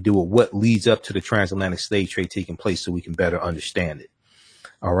 And we deal with what leads up to the transatlantic slave trade taking place so we can better understand it.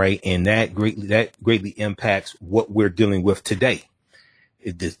 All right. And that greatly impacts what we're dealing with today.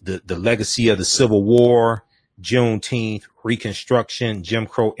 The legacy of the Civil War, Juneteenth, Reconstruction, Jim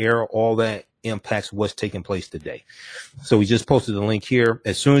Crow era, all that impacts what's taking place today. So we just posted the link here.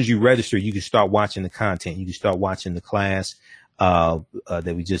 As soon as you register, you can start watching the content. You can start watching the class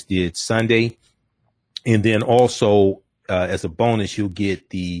that we just did Sunday. And then also, as a bonus, you'll get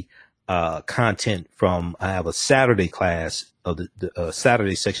the content from, I have a Saturday class of the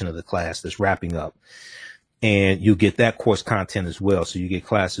Saturday section of the class that's wrapping up. And you'll get that course content as well. So you get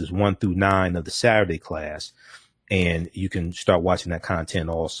classes 1 through 9 of the Saturday class. And you can start watching that content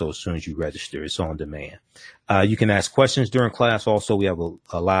also as soon as you register. It's on demand. You can ask questions during class. Also, we have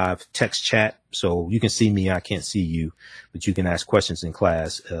a live text chat. So you can see me. I can't see you, but you can ask questions in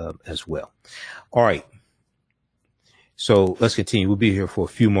class as well. All right. So let's continue. We'll be here for a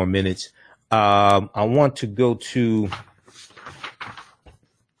few more minutes. I want to go to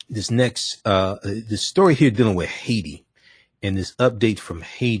this next, this story here dealing with Haiti and this update from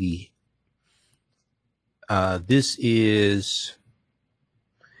Haiti. This is,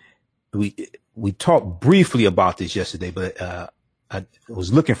 we talked briefly about this yesterday, but I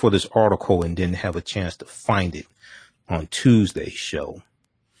was looking for this article and didn't have a chance to find it on Tuesday's show.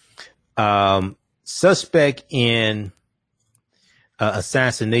 Suspect in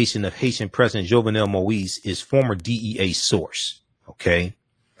assassination of Haitian President Jovenel Moïse is former DEA source. Okay.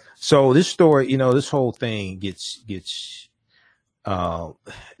 So this story, this whole thing gets, the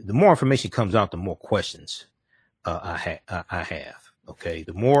more information comes out, the more questions, I have. Okay.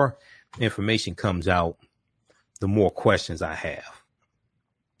 The more information comes out, the more questions I have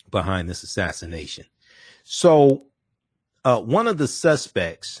behind this assassination. So, one of the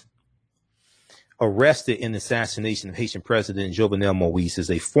suspects arrested in the assassination of Haitian President Jovenel Moïse is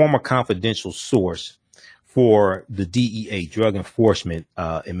a former confidential source for the DEA, Drug Enforcement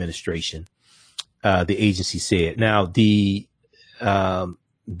Administration, the agency said. Now, the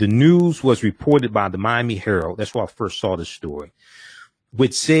news was reported by the Miami Herald. That's where I first saw this story,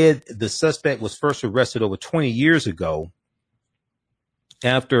 which said the suspect was first arrested over 20 years ago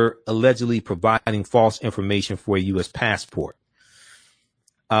after allegedly providing false information for a U.S. passport.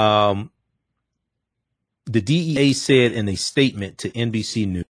 The DEA said in a statement to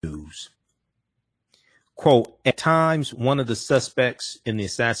NBC News, quote, at times, one of the suspects in the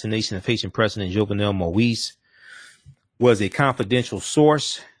assassination of Haitian President Jovenel Moïse was a confidential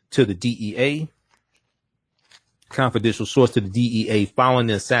source to the DEA. Confidential source to the DEA following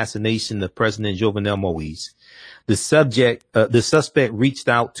the assassination of President Jovenel Moïse. The suspect reached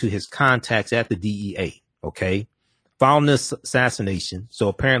out to his contacts at the DEA. Okay. Following this assassination. So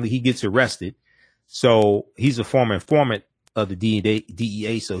apparently he gets arrested. So he's a former informant of the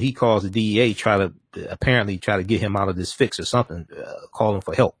DEA. So he calls the DEA, try to get him out of this fix or something, call him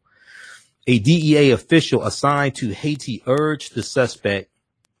for help. A DEA official assigned to Haiti urged the suspect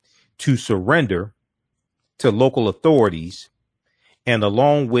to surrender to local authorities, and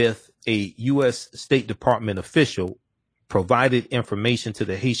along with a U.S. State Department official, provided information to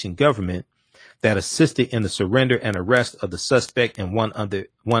the Haitian government that assisted in the surrender and arrest of the suspect and one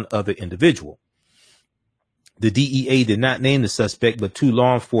other individual. The DEA did not name the suspect, but two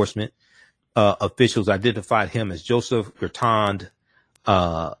law enforcement officials identified him as Joseph Bertrand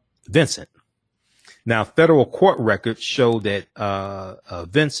Vincent. Now, federal court records show that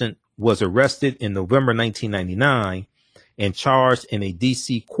Vincent was arrested in November 1999 and charged in a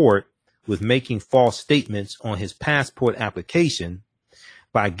D.C. court with making false statements on his passport application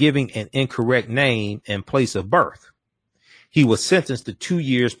by giving an incorrect name and place of birth. He was sentenced to 2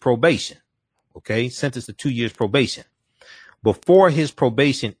 years probation. Okay, sentenced to 2 years probation. Before his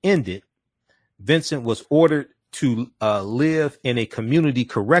probation ended, Vincent was ordered to live in a community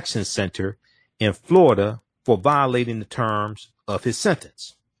correction center in Florida for violating the terms of his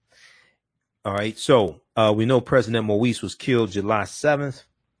sentence. All right, so we know President Moïse was killed July 7th,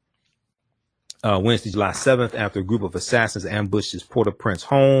 Wednesday, July 7th, after a group of assassins ambushed his Port-au-Prince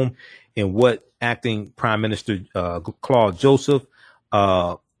home in what acting Prime Minister Claude Joseph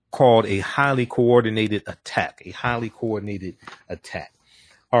called a highly coordinated attack.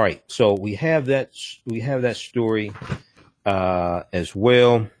 All right, so we have that story as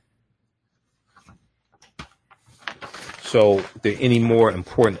well. So if there are any more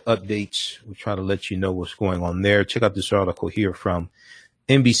important updates, we'll try to let you know what's going on there. Check out this article here from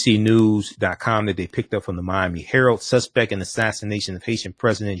NBCnews.com that they picked up from the Miami Herald. Suspect in assassination of Haitian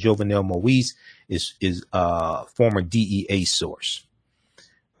President Jovenel Moïse is former DEA source.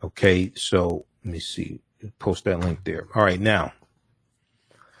 Okay, so let me see. Post that link there. All right, now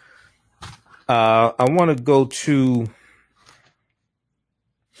I want to go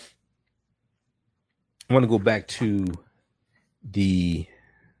back to the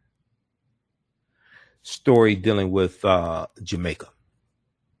story dealing with Jamaica.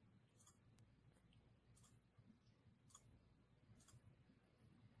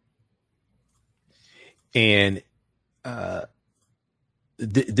 And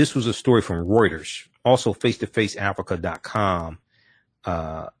this was a story from Reuters. Also, face-to-faceafrica.com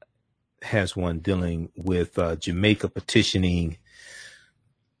has one dealing with Jamaica petitioning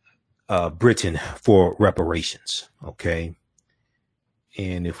Britain for reparations. Okay.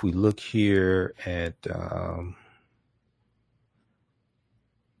 And if we look here at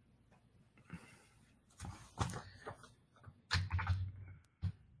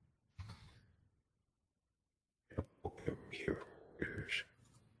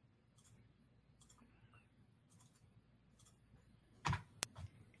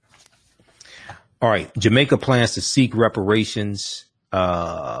all right, Jamaica plans to seek reparations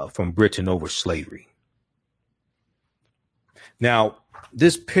from Britain over slavery. Now,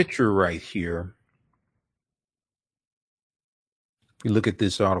 this picture right here, you look at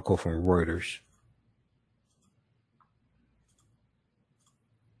this article from Reuters.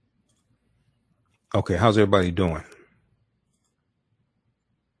 Okay, how's everybody doing?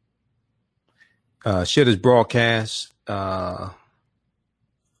 Share this broadcast.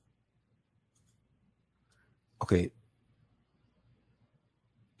 Okay.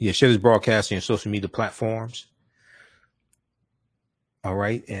 Yeah, share this broadcast on your social media platforms. All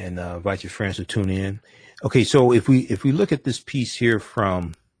right, and invite your friends to tune in. Okay, so if we look at this piece here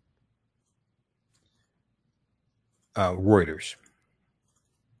from Reuters,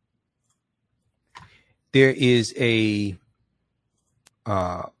 there is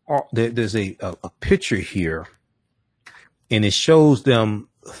there's a picture here, and it shows them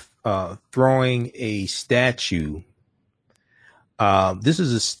throwing a statue. This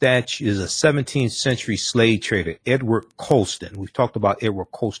is a statue, is a 17th century slave trader, Edward Colston. We've talked about Edward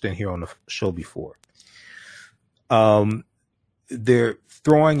Colston here on the show before. They're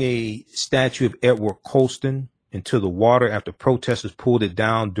throwing a statue of Edward Colston into the water after protesters pulled it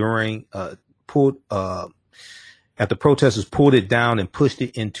down after after protesters pulled it down and pushed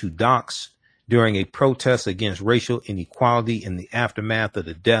it into docks during a protest against racial inequality in the aftermath of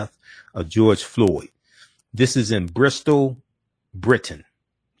the death of George Floyd. This is in Bristol, Britain,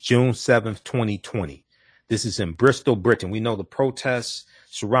 June 7th, 2020. This is in Bristol, Britain. We know the protests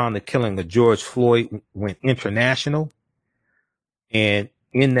surrounding the killing of George Floyd went international. And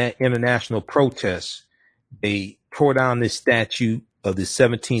in that international protest, they tore down this statue of the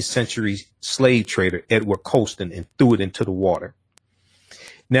 17th century slave trader, Edward Colston, and threw it into the water.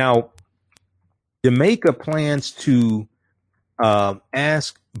 Now, Jamaica plans to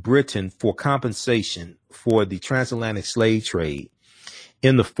ask Britain for compensation for the transatlantic slave trade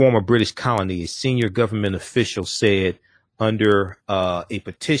in the former British colony. A senior government official said under a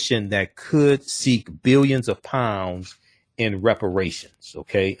petition that could seek billions of pounds in reparations.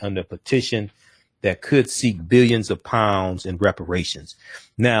 Okay, under a petition that could seek billions of pounds in reparations.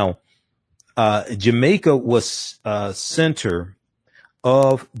 Now, Jamaica was center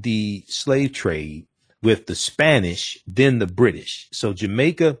of the slave trade with the Spanish, then the British. So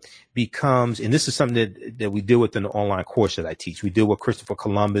Jamaica becomes, and this is something that we deal with in the online course that I teach. We deal with Christopher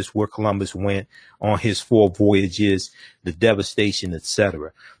Columbus, where Columbus went on his 4 voyages, the devastation,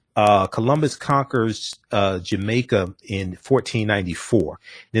 etc. Columbus conquers Jamaica in 1494.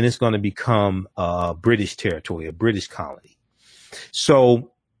 Then it's going to become British territory, a British colony.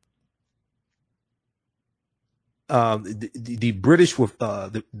 So the British, with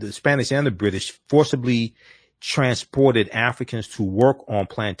the Spanish and the British, forcibly transported Africans to work on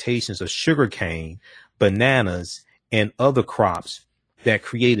plantations of sugarcane, bananas, and other crops that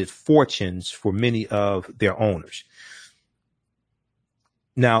created fortunes for many of their owners.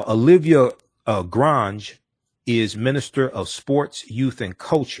 Now, Olivia Grange is Minister of Sports, Youth, and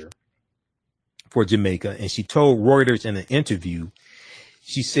Culture for Jamaica, and she told Reuters in an interview,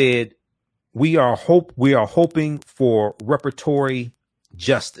 she said, We are hoping for reparatory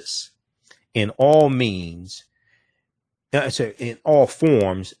justice in all means, in all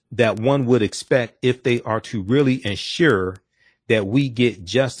forms that one would expect if they are to really ensure that we get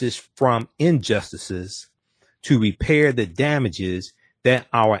justice from injustices to repair the damages that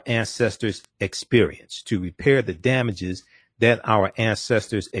our ancestors experienced,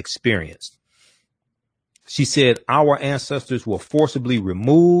 She said, our ancestors were forcibly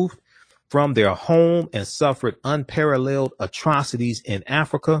removed from their home and suffered unparalleled atrocities in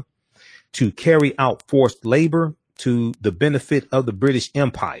Africa to carry out forced labor to the benefit of the British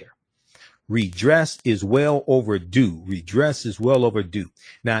Empire. Redress is well overdue.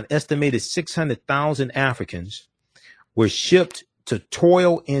 Now, an estimated 600,000 Africans were shipped to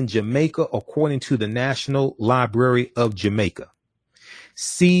toil in Jamaica, according to the National Library of Jamaica.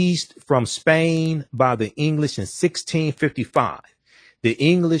 Seized from Spain by the English in 1655. The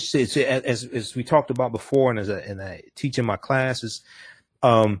English, as we talked about before, and as I teach in my classes,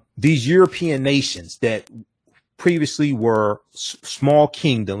 these European nations that previously were small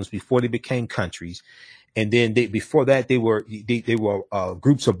kingdoms before they became countries, and then before that they were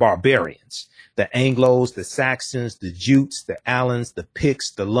groups of barbarians: the Anglos, the Saxons, the Jutes, the Alans, the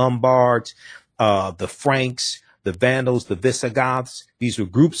Picts, the Lombards, the Franks, the Vandals, the Visigoths. These were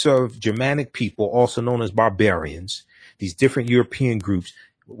groups of Germanic people, also known as barbarians. These different European groups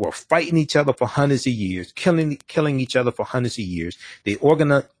were fighting each other for hundreds of years, killing each other for hundreds of years. They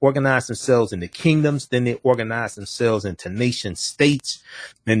organized themselves into kingdoms. Then they organized themselves into nation states.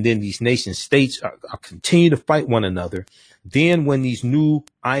 And then these nation states are continue to fight one another. Then when these new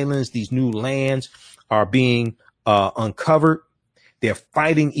islands, these new lands are being uncovered, they're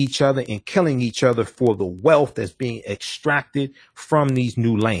fighting each other and killing each other for the wealth that's being extracted from these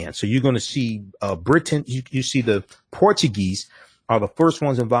new lands. So you're going to see Britain, you see the Portuguese are the first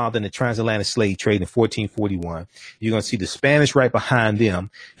ones involved in the transatlantic slave trade in 1441. You're going to see the Spanish right behind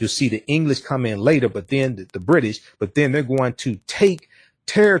them. You'll see the English come in later, but then the British, but then they're going to take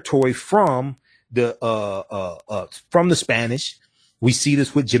territory from the Spanish. We see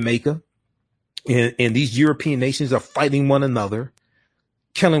this with Jamaica, and these European nations are fighting one another,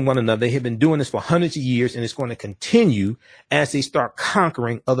 killing one another. They have been doing this for hundreds of years, and it's going to continue as they start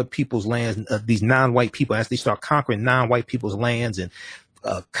conquering other people's lands, these non-white people, as they start conquering non-white people's lands and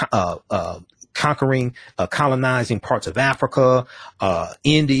colonizing parts of Africa,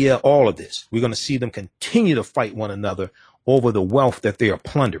 India, all of this. We're going to see them continue to fight one another over the wealth that they are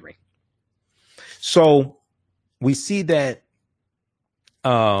plundering. So we see that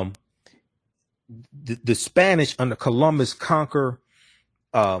the Spanish under Columbus conquer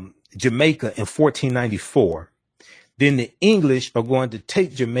Jamaica in 1494. Then the English are going to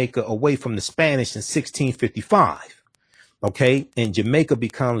take Jamaica away from the Spanish in 1655. Okay. And Jamaica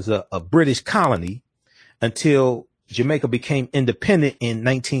becomes a British colony until Jamaica became independent in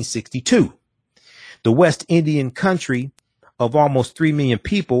 1962. The West Indian country of almost 3 million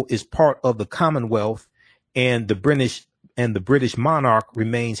people is part of the Commonwealth, and the British monarch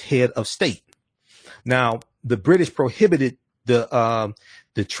remains head of state. Now, the British prohibited the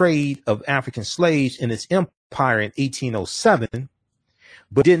trade of African slaves in its empire in 1807,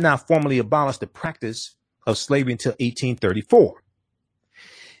 but did not formally abolish the practice of slavery until 1834.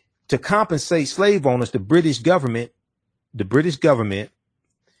 To compensate slave owners, the British government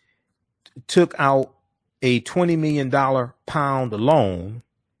took out a $20 million pound loan,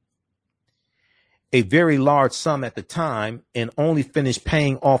 a very large sum at the time, and only finished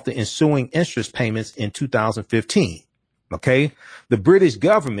paying off the ensuing interest payments in 2015. Okay. The British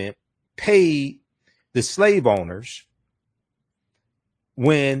government paid the slave owners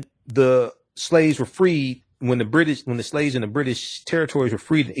when the slaves were freed, when the slaves in the British territories were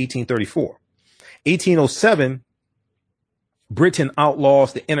freed in 1834. 1807, Britain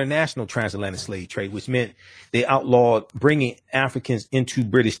outlaws the international transatlantic slave trade, which meant they outlawed bringing Africans into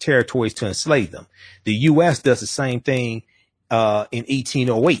British territories to enslave them. The U.S. does the same thing in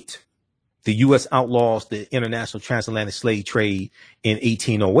 1808. The U.S. outlaws the international transatlantic slave trade in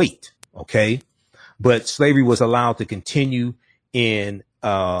 1808. Okay. But slavery was allowed to continue in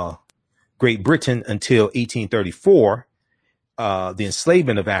Great Britain until 1834, the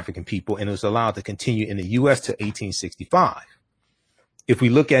enslavement of African people, and it was allowed to continue in the U.S. to 1865. If we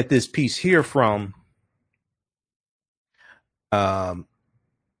look at this piece here from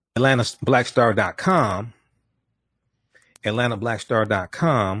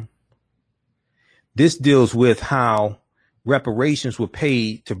AtlantaBlackStar.com, this deals with how reparations were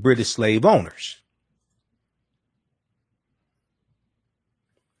paid to British slave owners.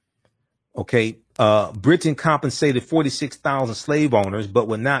 Okay. Britain compensated 46,000 slave owners, but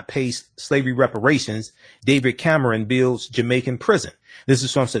would not pay slavery reparations. David Cameron builds Jamaican prison. This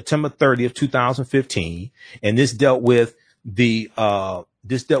is from September 30th, 2015. And this dealt with the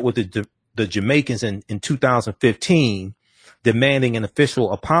Jamaicans in 2015 demanding an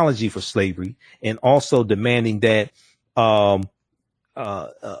official apology for slavery, and also demanding that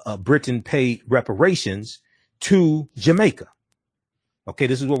Britain pay reparations to Jamaica. Okay,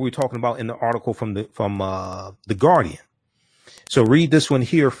 this is what we're talking about in the article from the Guardian. So read this one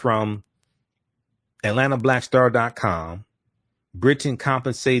here from AtlantaBlackStar.com. Britain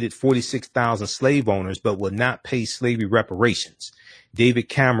compensated 46,000 slave owners, but would not pay slavery reparations. David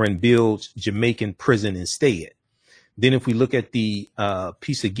Cameron builds Jamaican prison instead. Then if we look at the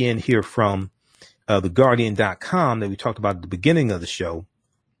piece again here from TheGuardian.com that we talked about at the beginning of the show,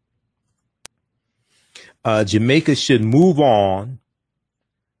 Jamaica should move on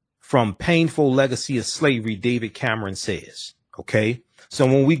from painful legacy of slavery, David Cameron says. Okay. So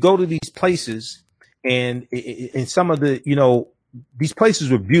when we go to these places, and in some of the, these places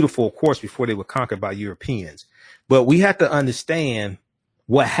were beautiful, of course, before they were conquered by Europeans, but we have to understand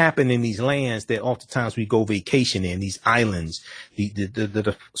what happened in these lands that oftentimes we go vacation in, these islands, that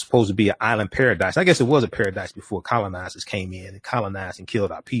are supposed to be an island paradise. I guess it was a paradise before colonizers came in and colonized and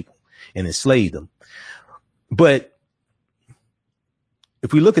killed our people and enslaved them. But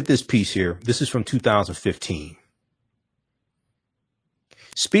if we look at this piece here, this is from 2015.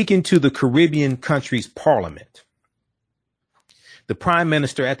 Speaking to the Caribbean country's parliament, the prime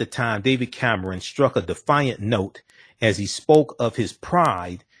minister at the time, David Cameron, struck a defiant note as he spoke of his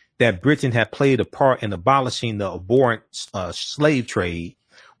pride that Britain had played a part in abolishing the abhorrent slave trade,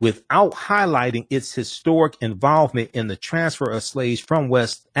 without highlighting its historic involvement in the transfer of slaves from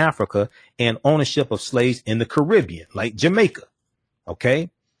West Africa and ownership of slaves in the Caribbean, like Jamaica. Okay.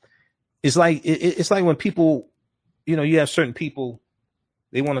 It's like when people, you have certain people,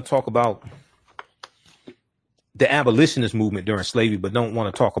 they want to talk about the abolitionist movement during slavery, but don't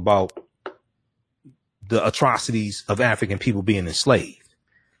want to talk about the atrocities of African people being enslaved.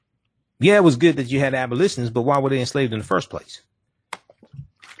 Yeah, it was good that you had abolitionists, but why were they enslaved in the first place?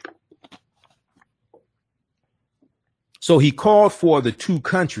 So he called for the two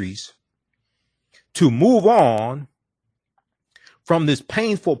countries to move on from this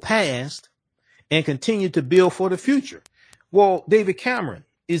painful past and continue to build for the future. Well, David Cameron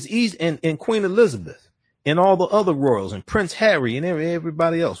is easy, and Queen Elizabeth and all the other royals and Prince Harry and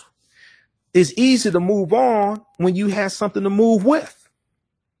everybody else. It's easy to move on when you have something to move with,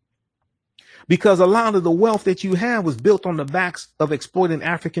 because a lot of the wealth that you have was built on the backs of exploiting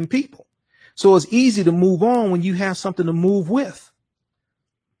African people. So it's easy to move on when you have something to move with.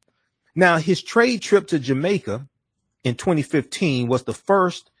 Now, his trade trip to Jamaica in 2015 was the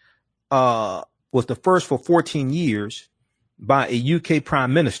first for 14 years by a UK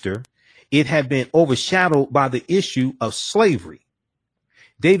prime minister. it had been overshadowed by the issue of slavery.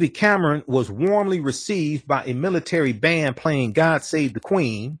 David Cameron was warmly received by a military band playing God Save the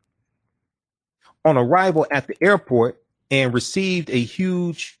Queen on arrival at the airport and received a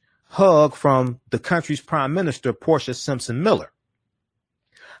huge hug from the country's Prime Minister, Portia Simpson Miller.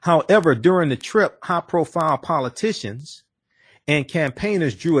 However, during the trip, high-profile politicians and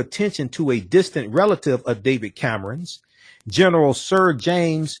campaigners drew attention to a distant relative of David Cameron's, General Sir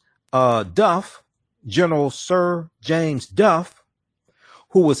James Duff,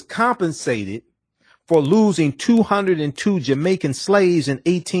 who was compensated for losing 202 Jamaican slaves in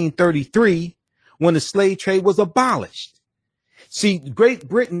 1833 when the slave trade was abolished. See, Great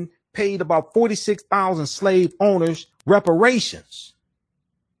Britain paid about 46,000 slave owners reparations,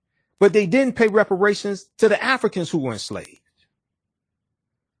 but they didn't pay reparations to the Africans who were enslaved.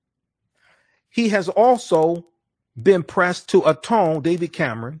 He has also been pressed to atone, David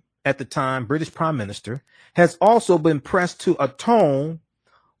Cameron, at the time British Prime Minister, has also been pressed to atone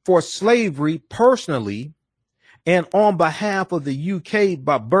for slavery personally and on behalf of the UK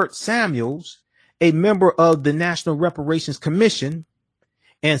by Bert Samuels, a member of the National Reparations Commission,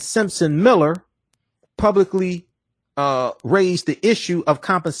 and Simpson Miller publicly raised the issue of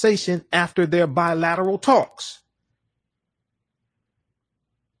compensation after their bilateral talks.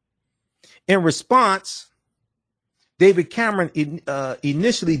 In response, David Cameron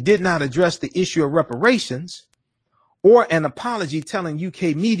initially did not address the issue of reparations or an apology, telling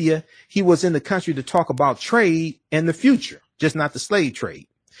UK media he was in the country to talk about trade and the future, just not the slave trade.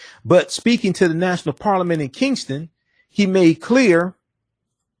 But speaking to the National Parliament in Kingston, he made clear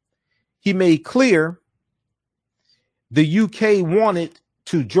the UK wanted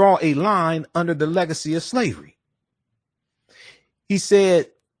to draw a line under the legacy of slavery. He said,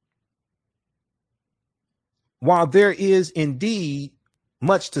 while there is indeed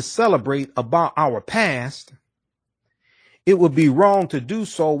much to celebrate about our past, it would be wrong to do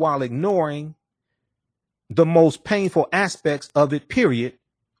so while ignoring the most painful aspects of it, period,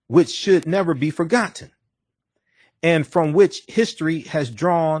 which should never be forgotten, and from which history has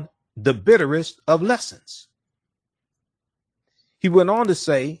drawn the bitterest of lessons. He went on to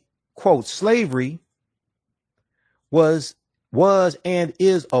say, quote, slavery was and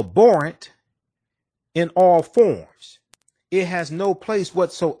is abhorrent in all forms. It has no place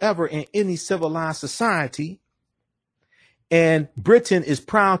whatsoever in any civilized society, and Britain is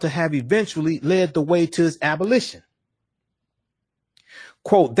proud to have eventually led the way to its abolition.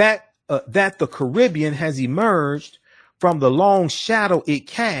 Quote, that the Caribbean has emerged from the long shadow it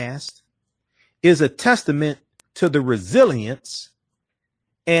cast is a testament to the resilience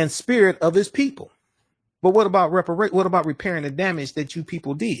and spirit of its people. But what about repairing the damage that you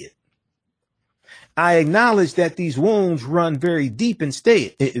people did? I acknowledge that these wounds run very deep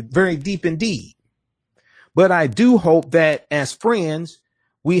indeed. But I do hope that as friends,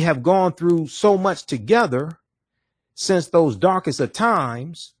 we have gone through so much together since those darkest of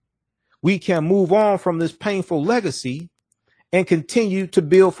times, we can move on from this painful legacy and continue to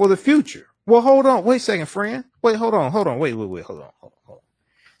build for the future. Well, hold on. Wait a second, friend. Wait, hold on. Wait, hold on.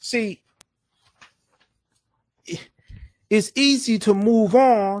 See, it's easy to move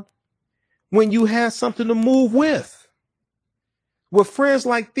on when you have something to move with. With friends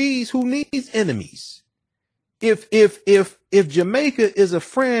like these, who needs enemies? If Jamaica is a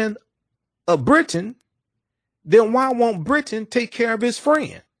friend of Britain, then why won't Britain take care of his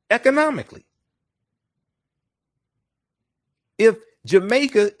friend economically? If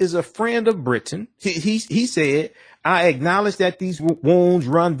Jamaica is a friend of Britain, he said, I acknowledge that these wounds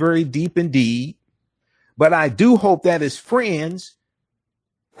run very deep indeed, but I do hope that his friends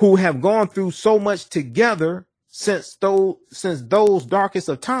who have gone through so much together since those darkest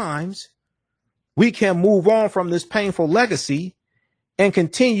of times, we can move on from this painful legacy and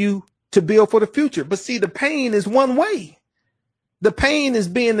continue to build for the future. But see, the pain is one way. The pain is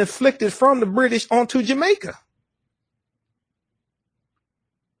being inflicted from the British onto Jamaica.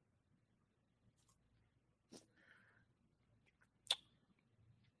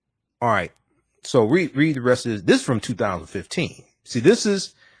 All right. So read the rest of this. This is from 2015. See, this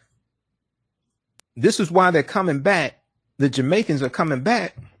is why they're coming back. The Jamaicans are coming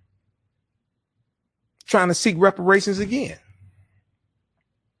back trying to seek reparations again.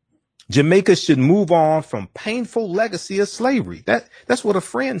 Jamaica should move on from painful legacy of slavery. That's what a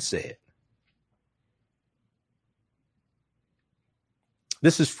friend said.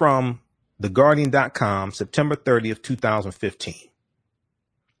 This is from theguardian.com, September 30th, 2015.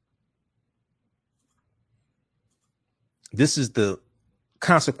 This is the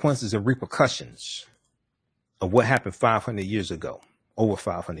consequences and repercussions of what happened 500 years ago, over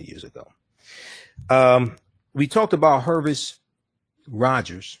 500 years ago. We talked about Hervis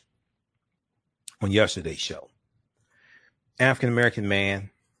Rogers on yesterday's show. African-American man,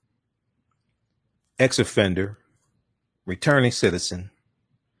 ex-offender, returning citizen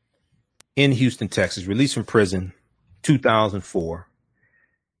in Houston, Texas, released from prison 2004.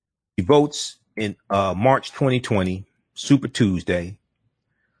 He votes in March 2020, Super Tuesday.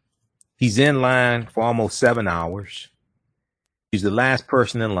 He's in line for almost 7 hours. He's the last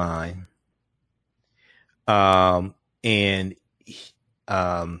person in line. He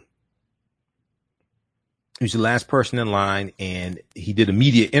was the last person in line, and he did a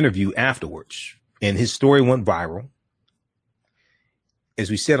media interview afterwards, and his story went viral.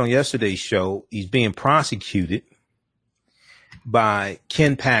 As we said on yesterday's show, he's being prosecuted by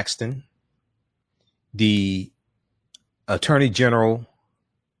Ken Paxton, the Attorney General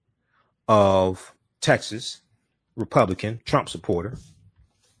of Texas, Republican, Trump supporter.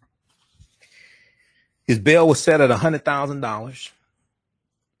 His bail was set at $100,000.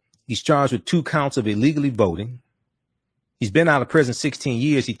 He's charged with 2 counts of illegally voting. He's been out of prison 16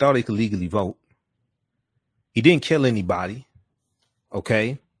 years. He thought he could legally vote. He didn't kill anybody.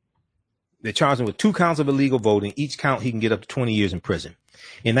 Okay. They're charging him with 2 counts of illegal voting. Each count, he can get up to 20 years in prison.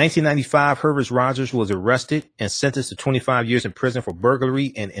 In 1995, Hervis Rogers was arrested and sentenced to 25 years in prison for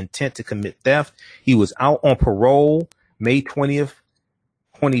burglary and intent to commit theft. He was out on parole May 20th,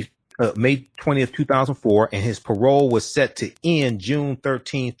 2004, and his parole was set to end June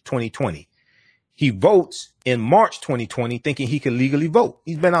 13th, 2020. He votes in March 2020 thinking he can legally vote.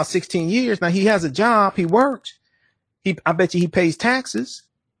 He's been out 16 years. Now he has a job. He works. I bet you he pays taxes.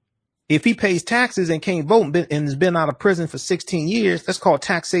 If he pays taxes and can't vote and has been out of prison for 16 years, that's called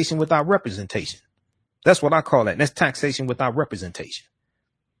taxation without representation. That's what I call that. That's taxation without representation.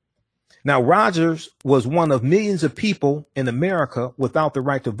 Now, Rogers was one of millions of people in America without the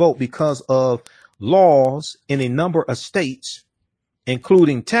right to vote because of laws in a number of states,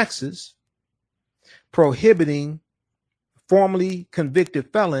 including Texas, prohibiting formerly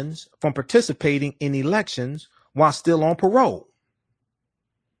convicted felons from participating in elections while still on parole.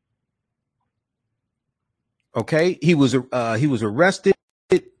 Okay, he was arrested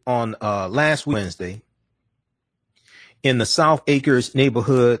on last Wednesday in the South Acres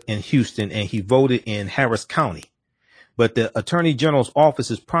neighborhood in Houston, and he voted in Harris County. But the Attorney General's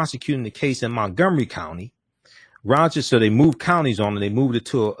office is prosecuting the case in Montgomery County. Rogers, so they moved counties on him. They moved it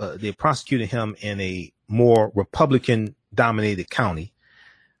to they prosecuted him in a more Republican-dominated county.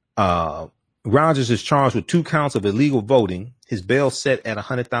 Rogers is charged with 2 counts of illegal voting. His bail set at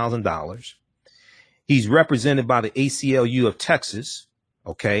 $100,000. He's represented by the ACLU of Texas,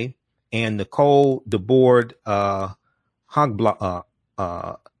 okay, and Nicole DeBoard Hochglaub,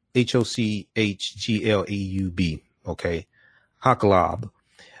 Hochglaub, okay, Hochglaub.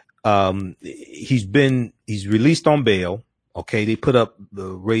 He's released on bail. Okay, they put up the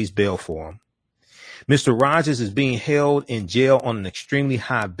raised bail for him. Mr. Rogers is being held in jail on an extremely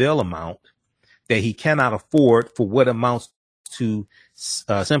high bail amount that he cannot afford for what amounts to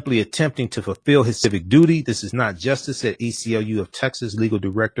simply attempting to fulfill his civic duty. This is not justice, said ACLU of Texas legal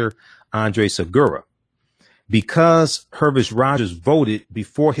director Andre Segura. Because Hervis Rogers voted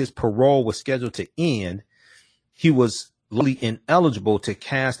before his parole was scheduled to end, he was legally ineligible to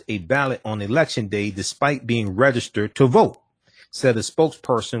cast a ballot on election day despite being registered to vote, said a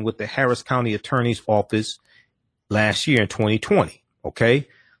spokesperson with the Harris County Attorney's Office last year in 2020. Okay,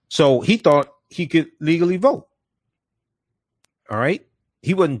 so he thought he could legally vote. All right,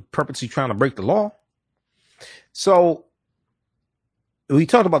 he wasn't purposely trying to break the law. So we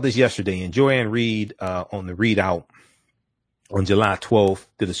talked about this yesterday, and Joanne Reed on the Readout on July 12th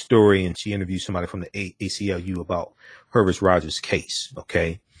did a story, and she interviewed somebody from the ACLU about Hervis Rogers' case.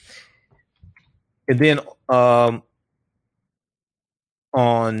 Okay, and then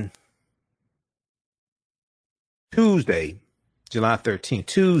on Tuesday, July 13th,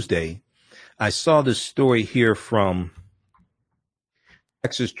 Tuesday, I saw this story here from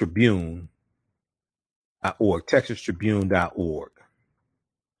Texas Tribune.org, TexasTribune.org.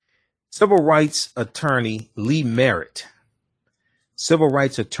 Civil rights attorney Lee Merritt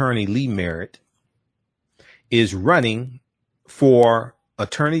is running for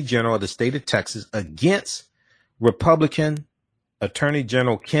Attorney General of the state of Texas against Republican Attorney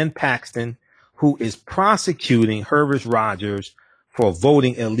General Ken Paxton, who is prosecuting Hervis Rogers for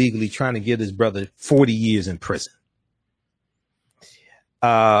voting illegally, trying to get his brother 40 years in prison.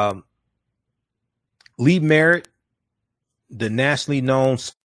 Lee Merritt, the nationally known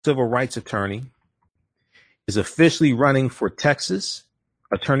civil rights attorney, is officially running for Texas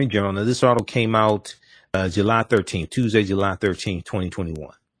Attorney General. Now, this article came out July 13th, Tuesday, July 13th,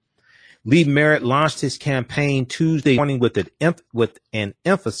 2021. Lee Merritt launched his campaign Tuesday morning with an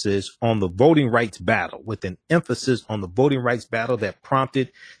emphasis on the voting rights battle, that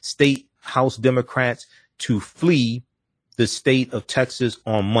prompted state House Democrats to flee the state of Texas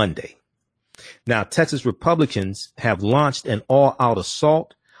on Monday. Now, Texas Republicans have launched an all-out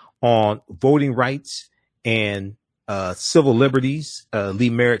assault on voting rights and civil liberties, Lee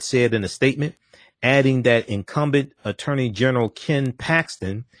Merritt said in a statement, adding that incumbent Attorney General Ken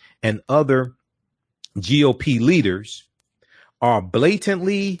Paxton and other GOP leaders are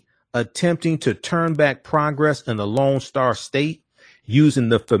blatantly attempting to turn back progress in the Lone Star State using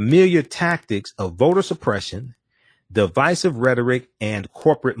the familiar tactics of voter suppression, divisive rhetoric, and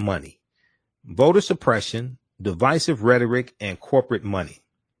corporate money. Voter suppression, divisive rhetoric, and corporate money.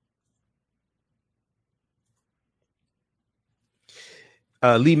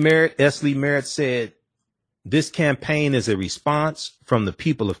 Lee Merritt said, this campaign is a response from the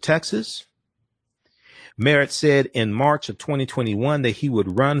people of Texas. Merritt said in March of 2021 that he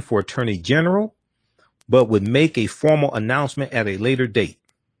would run for Attorney General, but would make a formal announcement at a later date.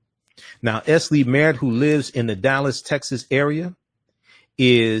 Now, S. Lee Merritt, who lives in the Dallas, Texas area,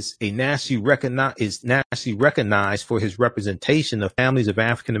 is nationally recognized for his representation of families of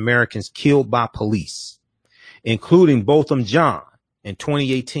African Americans killed by police, including Botham John in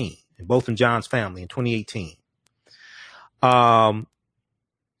 2018, and Botham John's family in 2018.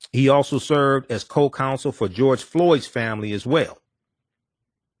 He also served as co-counsel for George Floyd's family as well.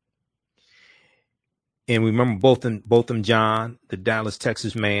 And we remember Botham John, the Dallas,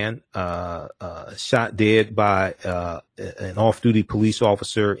 Texas man, shot dead by an off-duty police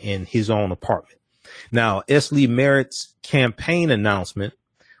officer in his own apartment. Now, S. Lee Merritt's campaign announcement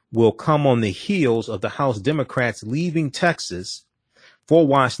will come on the heels of the House Democrats leaving Texas for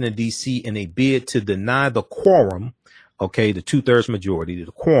Washington, D.C. in a bid to deny the quorum, the 2/3 majority,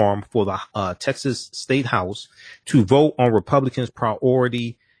 the quorum for the Texas State House to vote on Republicans'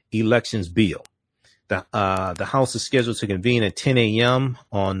 priority elections bill. The House is scheduled to convene at 10 a.m.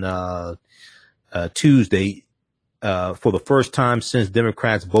 on Tuesday for the first time since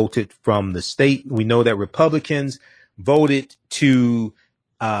Democrats voted from the state. We know that Republicans voted to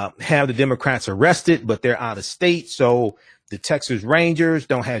have the Democrats arrested, but they're out of state. So the Texas Rangers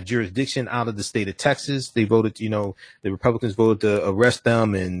don't have jurisdiction out of the state of Texas. They voted, the Republicans voted to arrest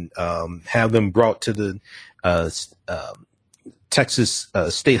them and have them brought to the Texas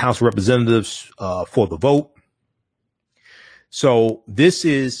State House Representatives for the vote. So this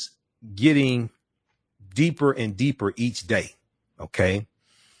is getting deeper and deeper each day. Okay.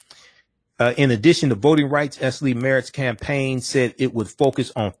 In addition to voting rights, S. Lee Merritt's campaign said it would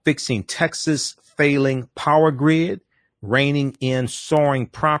focus on fixing Texas' failing power grid, reining in soaring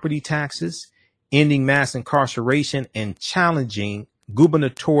property taxes, ending mass incarceration, and challenging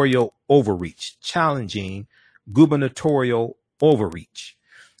gubernatorial overreach.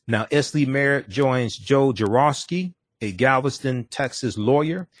 Now, S. Lee Merritt joins Joe Jarosky, a Galveston, Texas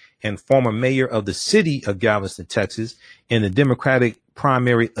lawyer and former mayor of the city of Galveston, Texas, in the Democratic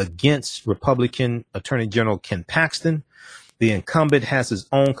primary against Republican Attorney General Ken Paxton. The incumbent has his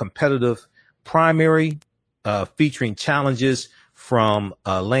own competitive primary featuring challenges from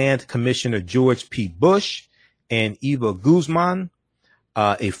Land Commissioner George P. Bush and Eva Guzman,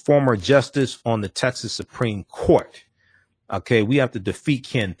 a former justice on the Texas Supreme Court. Okay, we have to defeat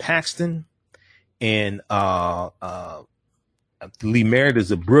Ken Paxton, and Lee Merritt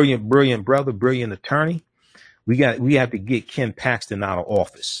is a brilliant brother, brilliant attorney. We have to get Ken Paxton out of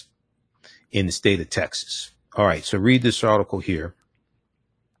office in the state of Texas. All right, so read this article here.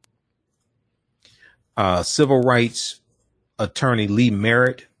 Civil rights attorney Lee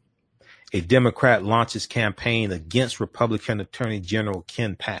Merritt, a Democrat, launches campaign against Republican Attorney General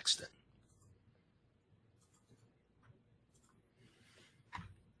Ken Paxton.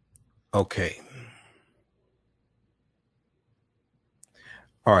 Okay.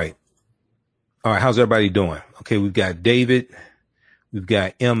 All right. How's everybody doing? Okay. We've got David. We've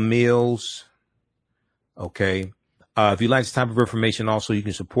got M. Mills. Okay. If you like this type of information, also, you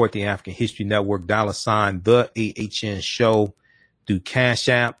can support the African History Network, $ the AHN show through Cash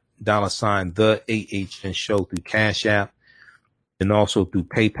App, $ the AHN show through Cash App, and also through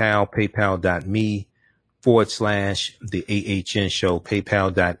PayPal, paypal.me /the AHN show,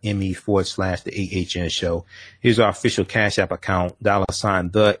 paypal.me /the AHN show. Here's our official Cash App account,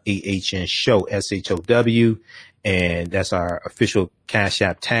 $ the AHN show, SHOW, and that's our official Cash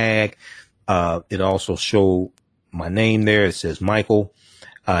App tag. It also shows my name there. It says Michael,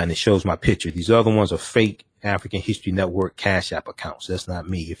 and it shows my picture. These other ones are fake African History Network Cash App accounts. That's not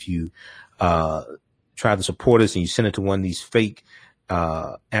me. If you try to support us and you send it to one of these fake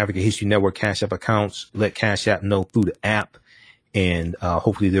African History Network Cash App accounts. Let Cash App know through the app, and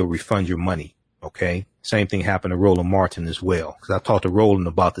hopefully they'll refund your money. Okay. Same thing happened to Roland Martin as well. Cause I talked to Roland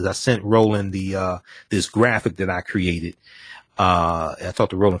about this. I sent Roland this graphic that I created. I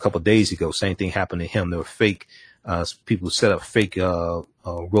talked to Roland a couple of days ago. Same thing happened to him. There were fake, people set up fake,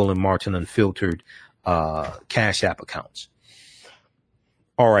 Roland Martin unfiltered, Cash App accounts.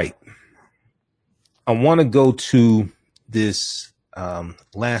 All right. I want to go to this,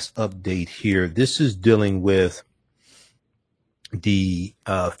 last update here. This is dealing with the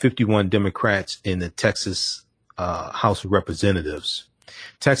 51 Democrats in the Texas House of Representatives.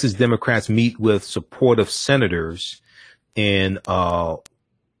 Texas Democrats meet with supportive senators in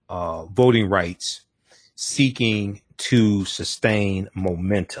voting rights, seeking to sustain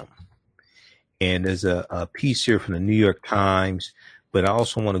momentum. And there's a piece here from the New York Times, but I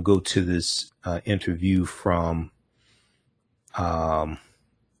also want to go to this interview from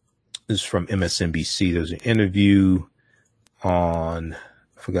this is from MSNBC. There's an interview on,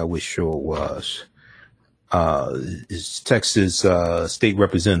 I forgot which show it was. It's Texas State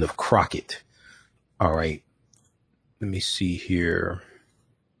Representative Crockett. All right. Let me see here.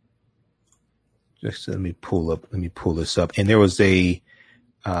 Just let me pull this up. And there was a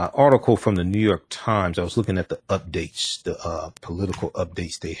article from the New York Times. I was looking at the updates, the political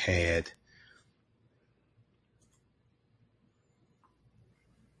updates they had.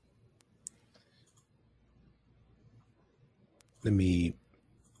 Let me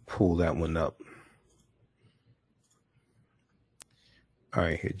pull that one up. All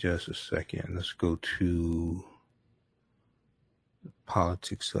right, here, just a second. Let's go to the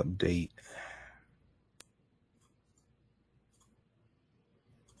politics update.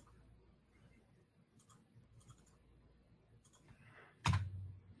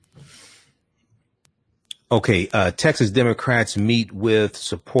 Okay, Texas Democrats meet with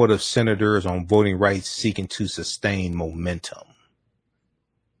supportive senators on voting rights, seeking to sustain momentum.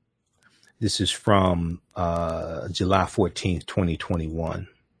 This is from July 14th, 2021.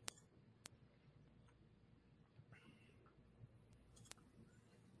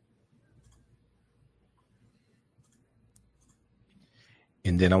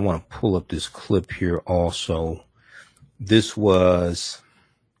 And then I want to pull up this clip here also. This was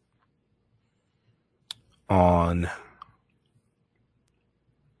on,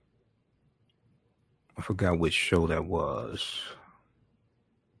 I forgot which show that was.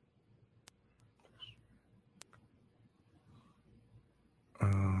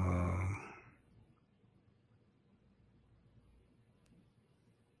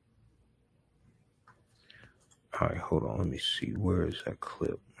 All right, hold on. Let me see. Where is that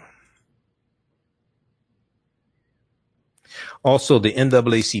clip? Also, the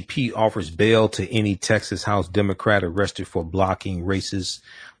NAACP offers bail to any Texas House Democrat arrested for blocking racist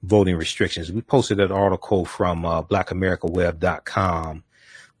voting restrictions. We posted that article from blackamericaweb.com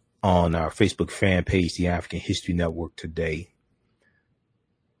on our Facebook fan page, the African History Network, today.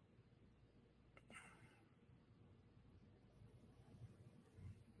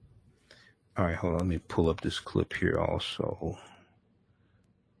 All right, hold on. Let me pull up this clip here also.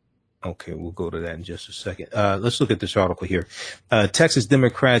 Okay, we'll go to that in just a second. Let's look at this article here. Texas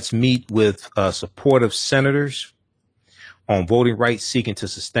Democrats meet with supportive senators on voting rights, seeking to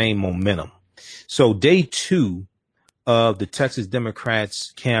sustain momentum. So day 2 of the Texas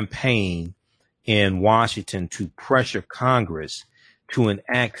Democrats campaign in Washington to pressure Congress to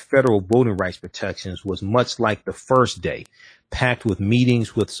enact federal voting rights protections was much like the first day, packed with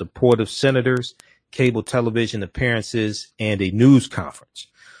meetings with supportive senators, cable television appearances, and a news conference.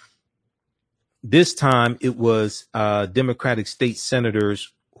 This time it was Democratic state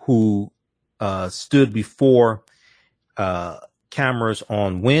senators who stood before cameras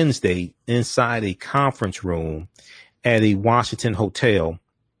on Wednesday inside a conference room at a Washington hotel.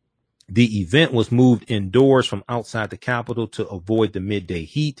 The event was moved indoors from outside the Capitol to avoid the midday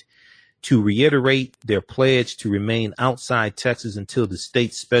heat, to reiterate their pledge to remain outside Texas until the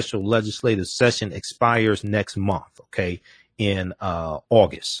state's special legislative session expires next month, okay, in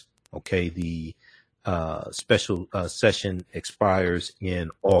August. Okay, the special session expires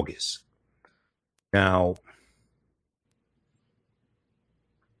in August. Now,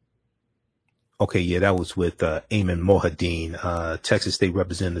 okay, yeah, that was with Ayman Mohadeen. Texas State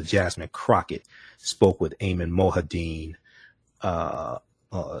Representative Jasmine Crockett spoke with Ayman Mohadeen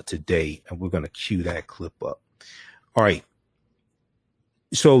today, and we're going to cue that clip up. All right.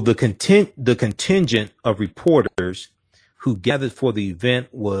 So the contingent of reporters who gathered for the event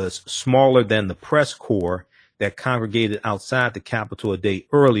was smaller than the press corps that congregated outside the Capitol a day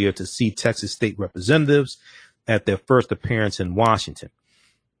earlier to see Texas state representatives. at their first appearance in Washington.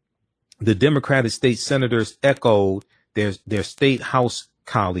 The Democratic state senators echoed their state House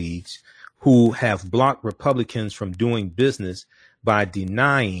colleagues who have blocked Republicans from doing business by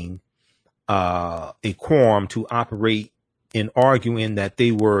denying a quorum to operate, in arguing that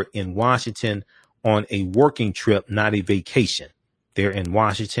they were in Washington on a working trip, not a vacation. They're in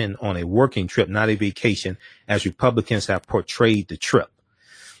Washington on a working trip, not a vacation, as Republicans have portrayed the trip.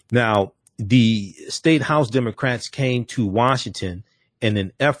 Now, the state House Democrats came to Washington in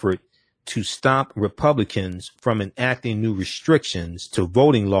an effort to stop Republicans from enacting new restrictions to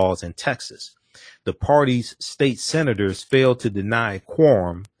voting laws in Texas. The party's state senators failed to deny a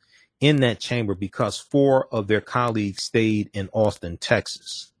quorum in that chamber because 4 of their colleagues stayed in Austin,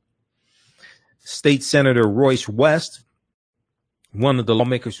 Texas. State Senator Royce West, one of the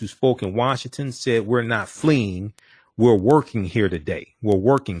lawmakers who spoke in Washington, said, "We're not fleeing. We're working here today. We're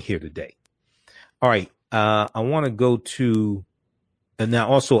working here today." All right. I want to go to now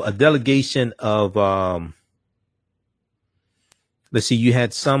also a delegation of, let's see, you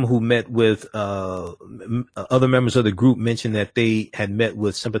had some who met with other members of the group mentioned that they had met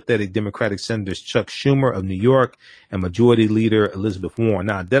with sympathetic Democratic Senators Chuck Schumer of New York and Majority Leader Elizabeth Warren.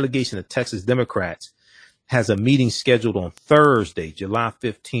 Now, a delegation of Texas Democrats has a meeting scheduled on Thursday, July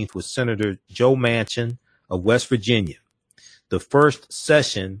 15th, with Senator Joe Manchin of West Virginia. The first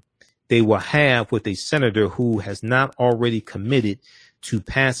session they will have with a senator who has not already committed to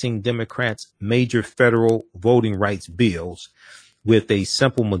passing Democrats' major federal voting rights bills with a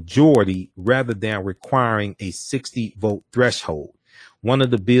simple majority rather than requiring a 60-vote threshold. One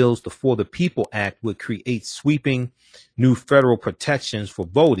of the bills, the For the People Act, would create sweeping new federal protections for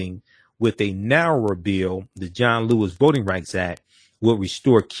voting, with a narrower bill, the John Lewis Voting Rights Act, will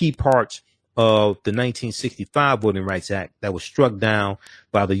restore key parts of the 1965 Voting Rights Act that was struck down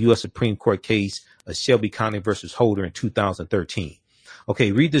by the U.S. Supreme Court case of Shelby County versus Holder in 2013.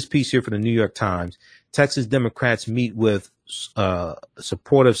 Okay, read this piece here for the New York Times. Texas Democrats meet with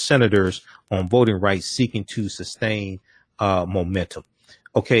supportive senators on voting rights, seeking to sustain momentum.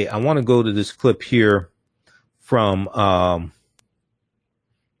 Okay, I want to go to this clip here from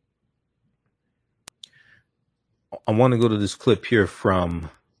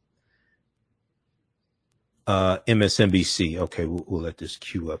MSNBC. Okay, we'll let this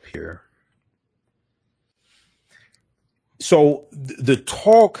queue up here. So the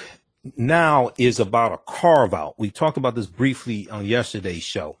talk now is about a carve out. We talked about this briefly on yesterday's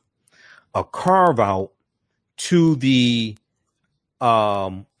show. A carve out to the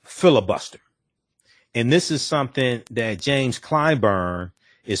filibuster. And this is something that James Clyburn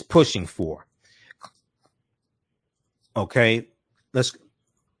is pushing for. Okay, let's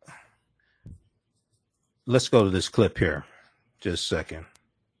go to this clip here. Just a second.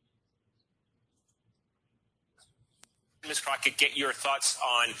 Ms. Crockett, get your thoughts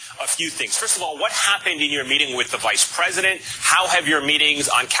on a few things. First of all, what happened in your meeting with the vice president? How have your meetings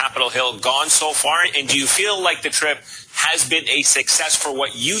on Capitol Hill gone so far? And do you feel like the trip has been a success for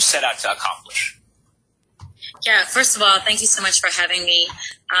what you set out to accomplish? Yeah, first of all, thank you so much for having me.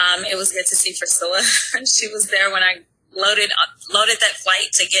 It was good to see Priscilla. She was there when I loaded that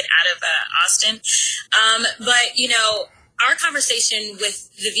flight to get out of Austin. But, you know, our conversation with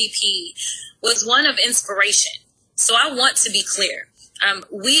the VP was one of inspiration. So I want to be clear.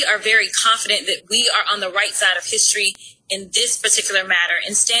 We are very confident that we are on the right side of history in this particular matter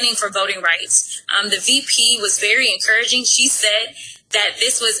and standing for voting rights. The VP was very encouraging. She said that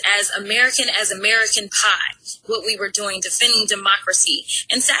this was as American pie, what we were doing, defending democracy.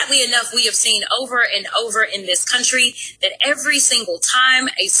 And sadly enough, we have seen over and over in this country that every single time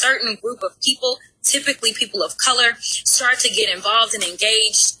a certain group of people, typically people of color, start to get involved and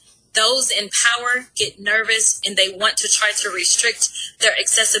engaged, those in power get nervous and they want to try to restrict their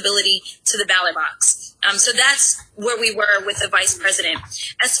accessibility to the ballot box. So that's where we were with the vice president.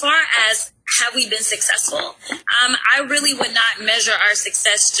 As far as have we been successful, I really would not measure our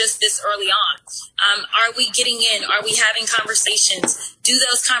success just this early on. Are we getting in? Are we having conversations? Do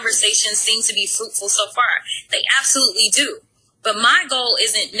those conversations seem to be fruitful so far? They absolutely do. But my goal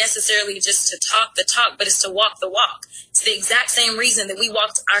isn't necessarily just to talk the talk, but it's to walk the walk. It's the exact same reason that we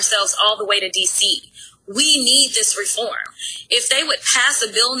walked ourselves all the way to D.C. We need this reform. If they would pass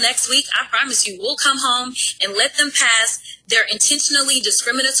a bill next week, I promise you, we'll come home and let them pass their intentionally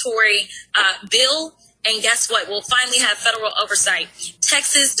discriminatory bill And guess what? We'll finally have federal oversight.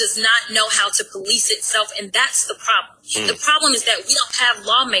 Texas does not know how to police itself, and that's the problem. The problem is that we don't have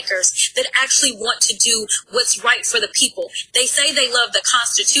lawmakers that actually want to do what's right for the people. They say they love the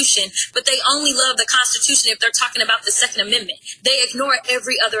Constitution, but they only love the Constitution if they're talking about the Second Amendment. They ignore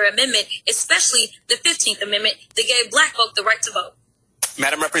every other amendment, especially the 15th Amendment that gave black folk the right to vote.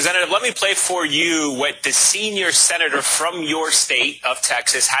 Madam Representative, let me play for you what the senior senator from your state of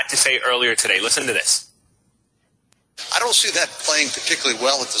Texas had to say earlier today. Listen to this. I don't see that playing particularly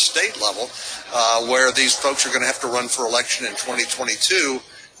well at the state level, where these folks are going to have to run for election in 2022.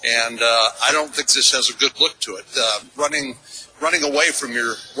 And I don't think this has a good look to it. Running away from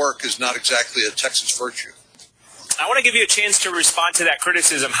your work is not exactly a Texas virtue. I want to give you a chance to respond to that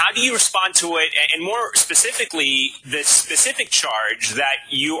criticism. How do you respond to it? And more specifically, the specific charge that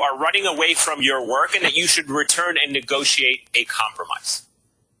you are running away from your work and that you should return and negotiate a compromise.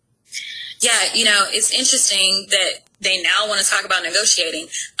 Yeah, it's interesting that they now want to talk about negotiating.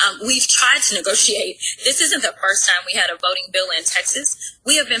 We've tried to negotiate. This isn't the first time we had a voting bill in Texas.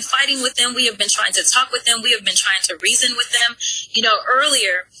 We have been fighting with them. We have been trying to talk with them. We have been trying to reason with them.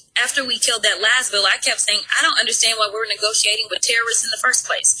 Earlier, after we killed that last bill, I kept saying, I don't understand why we're negotiating with terrorists in the first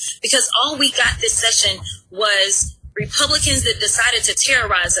place. Because all we got this session was Republicans that decided to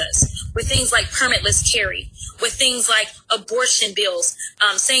terrorize us with things like permitless carry, with things like abortion bills,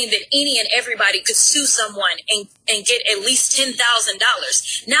 saying that any and everybody could sue someone and get at least $10,000.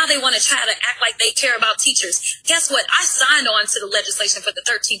 Now they want to try to act like they care about teachers. Guess what? I signed on to the legislation for the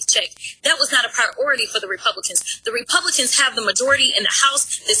 13th check. That was not a priority for the Republicans. The Republicans have the majority in the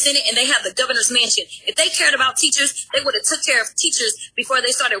House, the Senate, and they have the governor's mansion. If they cared about teachers, they would have took care of teachers before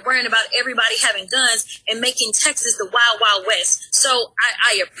they started worrying about everybody having guns and making Texas the wild, wild west. So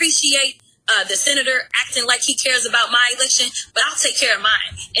I appreciate the senator acting like he cares about my election, but I'll take care of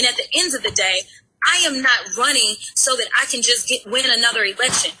mine. And at the end of the day, I am not running so that I can just win another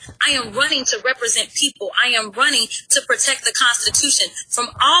election. I am running to represent people. I am running to protect the Constitution from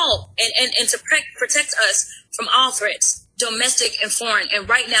all and to protect us from all threats, domestic and foreign. And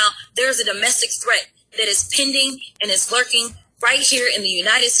right now, there's a domestic threat that is pending and is lurking right here in the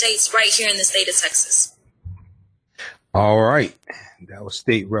United States, right here in the state of Texas. All right. That was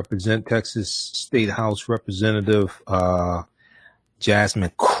Texas State House Representative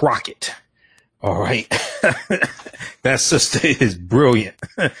Jasmine Crockett. All right. That sister is brilliant.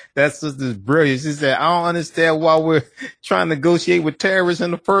 That sister is brilliant. She said, I don't understand why we're trying to negotiate with terrorists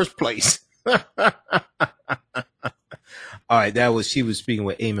in the first place. All right. She was speaking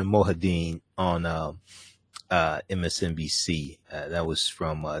with Ayman Mohadeen on MSNBC. That was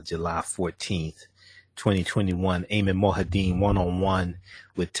from July 14th. 2021, Ayman Mohadeen one-on-one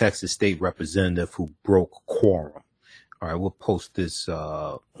with Texas State Representative who broke quorum. All right, we'll post this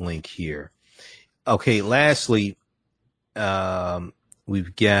link here. Okay, lastly,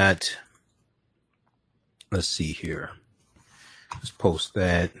 we've got, let's see here. Let's post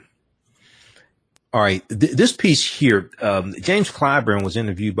that. All right, this piece here, James Clyburn was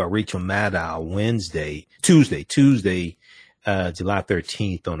interviewed by Rachel Maddow Tuesday, July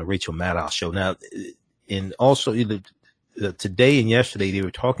 13th on the Rachel Maddow show. Now, and also today and yesterday, they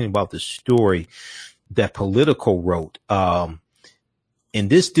were talking about the story that Politico wrote. And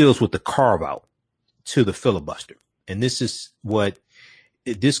this deals with the carve out to the filibuster. And this is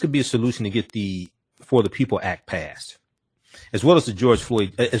this could be a solution to get the For the People Act passed, as well as the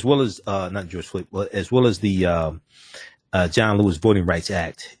John Lewis Voting Rights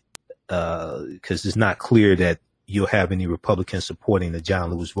Act. Cause it's not clear that you'll have any Republicans supporting the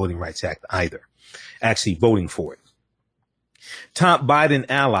John Lewis Voting Rights Act either, actually voting for it. Top Biden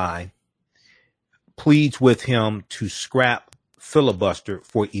ally pleads with him to scrap filibuster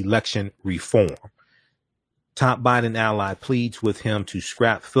for election reform. Top Biden ally pleads with him to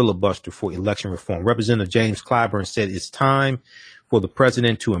scrap filibuster for election reform. Representative James Clyburn said it's time for the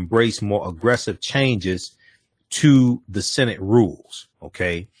president to embrace more aggressive changes to the Senate rules.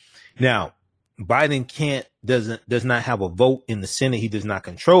 Okay. Now, Biden does not have a vote in the Senate. He does not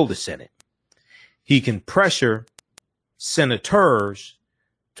control the Senate. He can pressure senators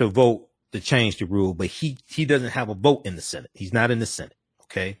to vote to change the rule, but he doesn't have a vote in the Senate. He's not in the Senate.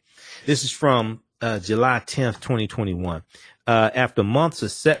 Okay. This is from July 10th, 2021. After months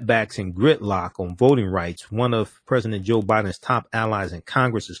of setbacks and gridlock on voting rights, one of President Joe Biden's top allies in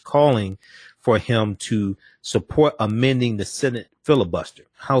Congress is calling for him to support amending the Senate filibuster.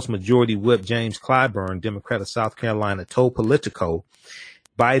 House Majority Whip James Clyburn, Democrat of South Carolina, told Politico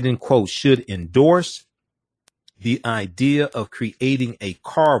Biden, quote, should endorse the idea of creating a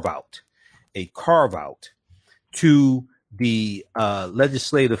carve out to the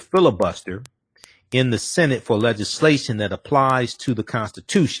legislative filibuster in the Senate for legislation that applies to the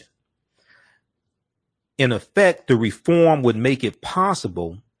Constitution. In effect, the reform would make it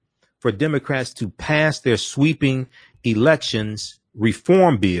possible for Democrats to pass their sweeping elections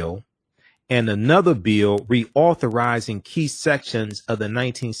reform bill and another bill reauthorizing key sections of the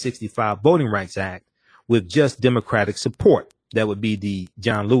 1965 Voting Rights Act with just Democratic support. That would be the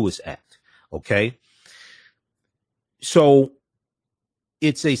John Lewis Act. Okay. So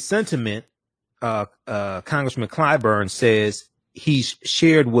it's a sentiment. Congressman Clyburn says he's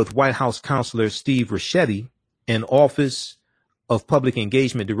shared with White House counselor Steve Ricchetti and Office of Public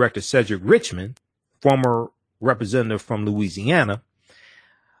Engagement Director Cedric Richmond, former representative from Louisiana.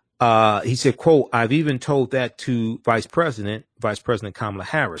 He said, quote, "I've even told that to Vice President Kamala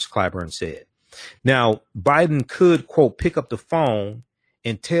Harris," Clyburn said. Now, Biden could, quote, pick up the phone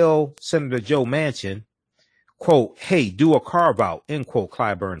and tell Senator Joe Manchin, quote, "Hey, do a carve out," end quote,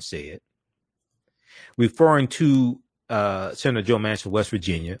 Clyburn said, referring to Senator Joe Manchin of West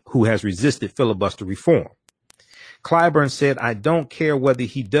Virginia, who has resisted filibuster reform. Clyburn said, "I don't care whether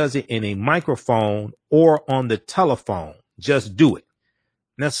he does it in a microphone or on the telephone. Just do it."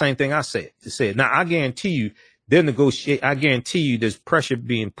 And that's the same thing I said. Now, I guarantee you, they're negotiating. I guarantee you there's pressure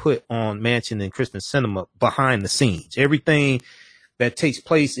being put on Manchin and Kristen Sinema behind the scenes. Everything that takes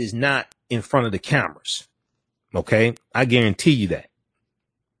place is not in front of the cameras. Okay? I guarantee you that.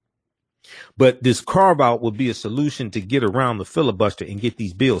 But this carve out will be a solution to get around the filibuster and get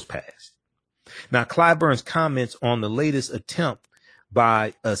these bills passed. Now, Clyburn's comments on the latest attempt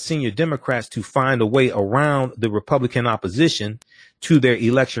by senior Democrats to find a way around the Republican opposition to their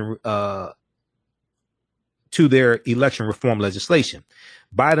election reform legislation.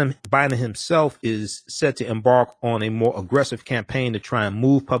 Biden himself is set to embark on a more aggressive campaign to try and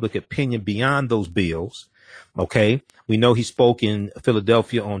move public opinion beyond those bills. Okay. We know he spoke in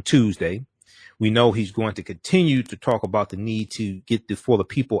Philadelphia on Tuesday. We know he's going to continue to talk about the need to get the For the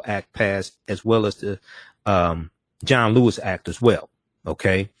People Act passed, as well as the John Lewis Act as well.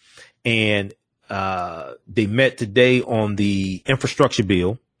 Okay. And they met today on the infrastructure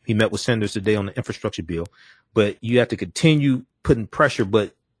bill. He met with senators today on the infrastructure bill. But you have to continue putting pressure.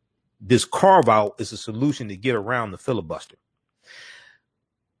 But this carve out is a solution to get around the filibuster.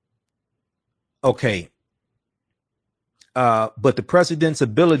 Okay. But the president's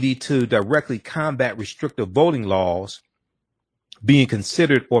ability to directly combat restrictive voting laws being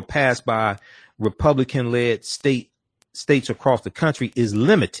considered or passed by Republican-led states across the country is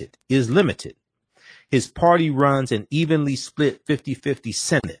limited. His party runs an evenly split 50-50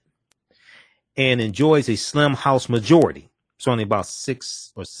 Senate and enjoys a slim House majority. It's only about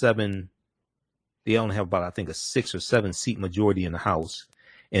 6 or 7. They only have about, I think, a 6 or 7 seat majority in the House.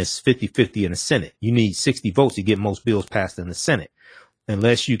 And it's 50-50 in the Senate. You need 60 votes to get most bills passed in the Senate,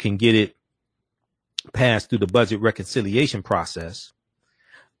 unless you can get it passed through the budget reconciliation process,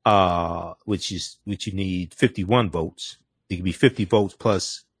 which you need 51 votes. It could be 50 votes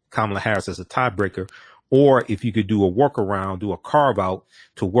plus Kamala Harris as a tiebreaker. Or if you could do a workaround, do a carve out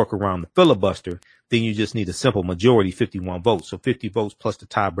to work around the filibuster, then you just need a simple majority, 51 votes. So 50 votes plus the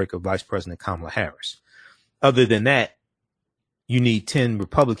tiebreaker, Vice President Kamala Harris. Other than that, you need 10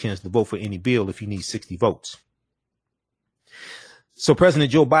 Republicans to vote for any bill if you need 60 votes. So President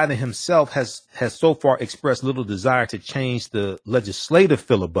Joe Biden himself has so far expressed little desire to change the legislative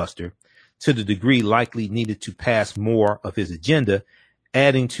filibuster to the degree likely needed to pass more of his agenda.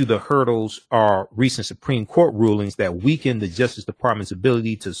 Adding to the hurdles are recent Supreme Court rulings that weaken the Justice Department's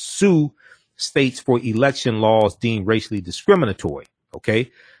ability to sue states for election laws deemed racially discriminatory. Okay.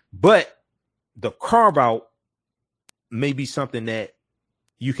 But the carve out may be something that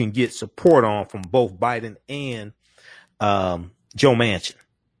you can get support on from both Biden and Joe Manchin.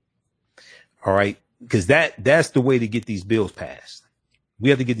 All right. Because that's the way to get these bills passed. We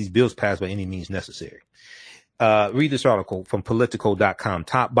have to get these bills passed by any means necessary. Read this article from Politico.com.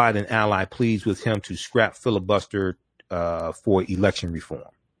 Top Biden ally pleads with him to scrap filibuster for election reform.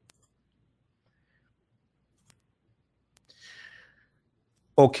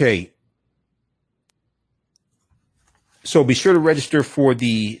 Okay. So be sure to register for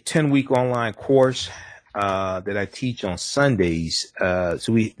the 10-week online course that I teach on Sundays.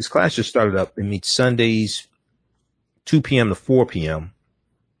 This class just started up. It meets Sundays, 2 p.m. to 4 p.m.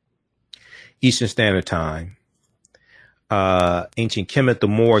 Eastern Standard Time. Ancient Kemet, the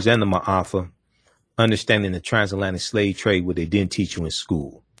Moors, and the Ma'afa, understanding the transatlantic slave trade, what they didn't teach you in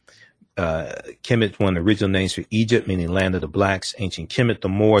school. Kemet, one of the original names for Egypt, meaning land of the blacks. Ancient Kemet, the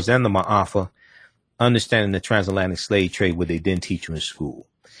Moors, and the Ma'afa, understanding the transatlantic slave trade, what they didn't teach you in school.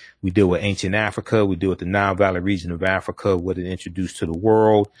 We deal with ancient Africa. We deal with the Nile Valley region of Africa, what it introduced to the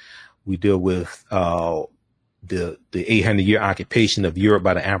world, We deal with the 800-year occupation of Europe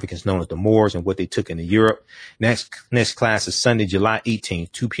by the Africans known as the Moors and what they took into Europe. Next class is Sunday, July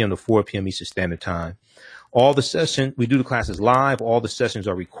 18th, 2 p.m. to 4 p.m. Eastern Standard Time. All the sessions, we do the classes live. All the sessions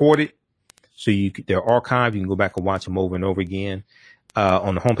are recorded. So they're archived. You can go back and watch them over and over again.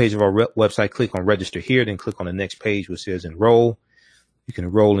 On the homepage of our website, click on register here, then click on the next page which says enroll. You can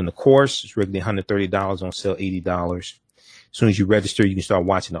enroll in the course. It's regularly $130, on sale $80. As soon as you register, you can start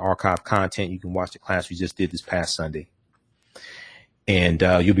watching the archive content. You can watch the class we just did this past Sunday. And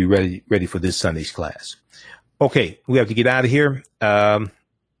you'll be ready for this Sunday's class. Okay, we have to get out of here.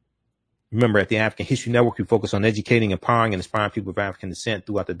 Remember, at the African History Network, we focus on educating, empowering, and inspiring people of African descent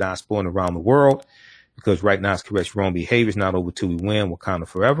throughout the diaspora and around the world. Because right now it's correct wrong behavior. It's not over till we win. Wakanda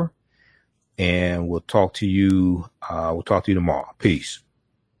forever. And we'll talk to you tomorrow. Peace.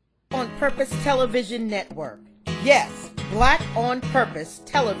 On Purpose Television Network. Yes, Black on Purpose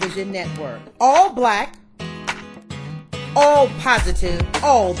Television Network. All black, all positive,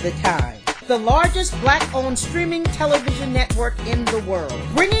 all the time. The largest black-owned streaming television network in the world.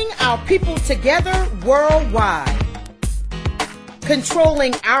 Bringing our people together worldwide.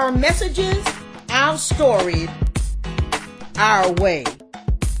 Controlling our messages, our stories, our way.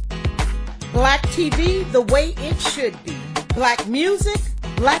 Black TV the way it should be. Black music,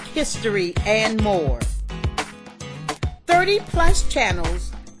 Black history, and more. 30+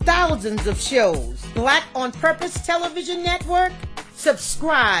 channels, thousands of shows. Black on Purpose Television Network.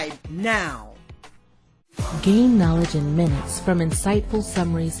 Subscribe now. Gain knowledge in minutes from insightful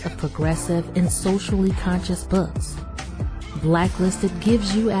summaries of progressive and socially conscious books. Blacklisted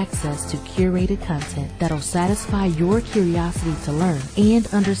gives you access to curated content that'll satisfy your curiosity to learn and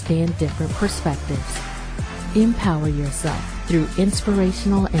understand different perspectives. Empower yourself through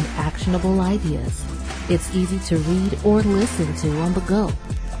inspirational and actionable ideas. It's easy to read or listen to on the go.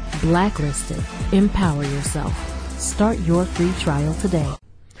 Blacklisted. Empower yourself. Start your free trial today.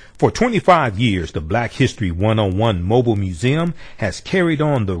 For 25 years, the Black History 101 Mobile Museum has carried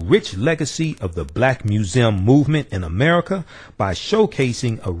on the rich legacy of the Black Museum movement in America by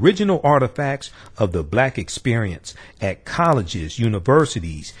showcasing original artifacts of the Black experience at colleges,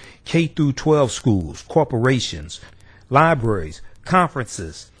 universities, K-12 schools, corporations, libraries,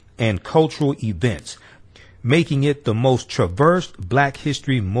 conferences, and cultural events, making it the most traversed Black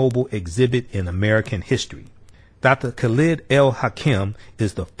History mobile exhibit in American history. Dr. Khalid El Hakim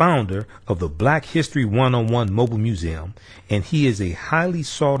is the founder of the Black History 101 Mobile Museum, and he is a highly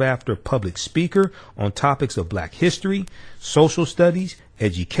sought-after public speaker on topics of Black history, social studies,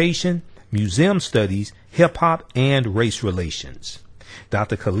 education, museum studies, hip-hop, and race relations.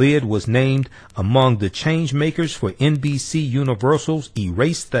 Dr. Khalid was named among the change makers for NBC Universal's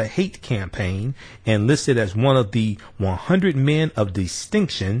Erase the Hate campaign and listed as one of the 100 men of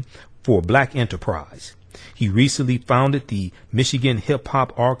distinction for Black enterprise. He recently founded the Michigan Hip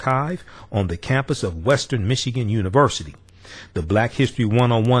Hop Archive on the campus of Western Michigan University. The Black History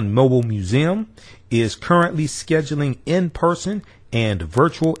 101 Mobile Museum is currently scheduling in-person and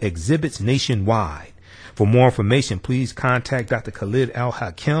virtual exhibits nationwide. For more information, please contact Dr. Khalid Al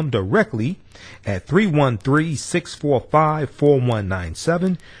Hakim directly at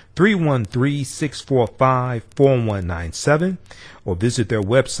 313-645-4197, 313-645-4197, or visit their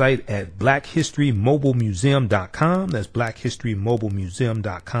website at blackhistorymobilemuseum.com. That's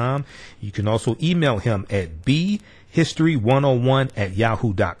blackhistorymobilemuseum.com. You can also email him at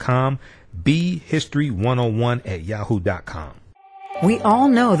bhistory101@yahoo.com, bhistory101@yahoo.com. We all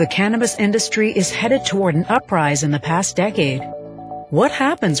know the cannabis industry is headed toward an uprise in the past decade. What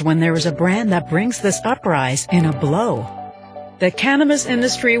happens when there is a brand that brings this uprise in a blow? The cannabis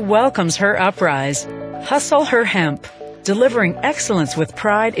industry welcomes her uprise. Hustle her hemp. Delivering excellence with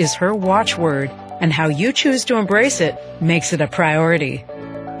pride is her watchword, and how you choose to embrace it makes it a priority.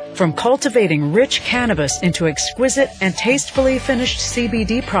 From cultivating rich cannabis into exquisite and tastefully finished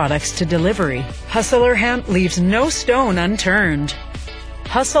CBD products to delivery, Hustle Her Hemp leaves no stone unturned.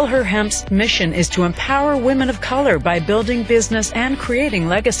 Hustle Her Hemp's mission is to empower women of color by building business and creating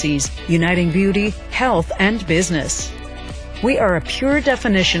legacies, uniting beauty, health, and business. We are a pure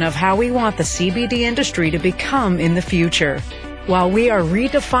definition of how we want the CBD industry to become in the future. While we are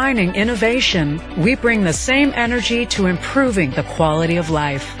redefining innovation, we bring the same energy to improving the quality of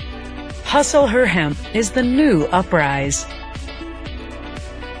life. Hustle Her Hemp is the new uprise.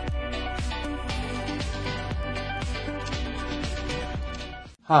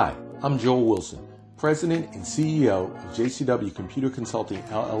 Hi, I'm Joel Wilson, President and CEO of JCW Computer Consulting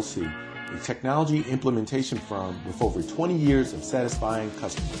LLC, a technology implementation firm with over 20 years of satisfying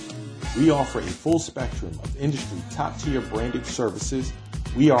customers. We offer a full spectrum of industry top-tier branded services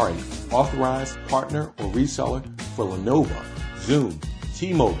We are an authorized partner or reseller for Lenovo, Zoom,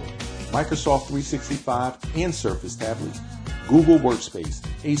 T-Mobile, Microsoft 365 and Surface tablets, Google Workspace,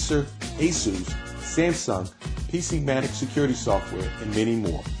 Acer, Asus, Samsung, PCmatic security software, and many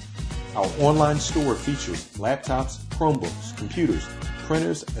more. Our online store features laptops, Chromebooks, computers,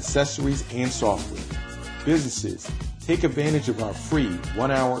 printers, accessories, and software. Businesses, take advantage of our free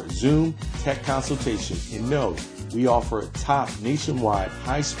 1-hour Zoom tech consultation and know we offer top nationwide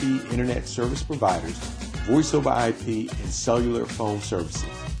high-speed internet service providers, voice over IP, and cellular phone services.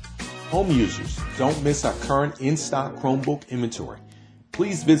 Home users, don't miss our current in-stock Chromebook inventory.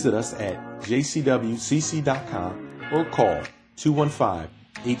 Please visit us at jcwcc.com or call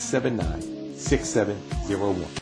 215-879-6701.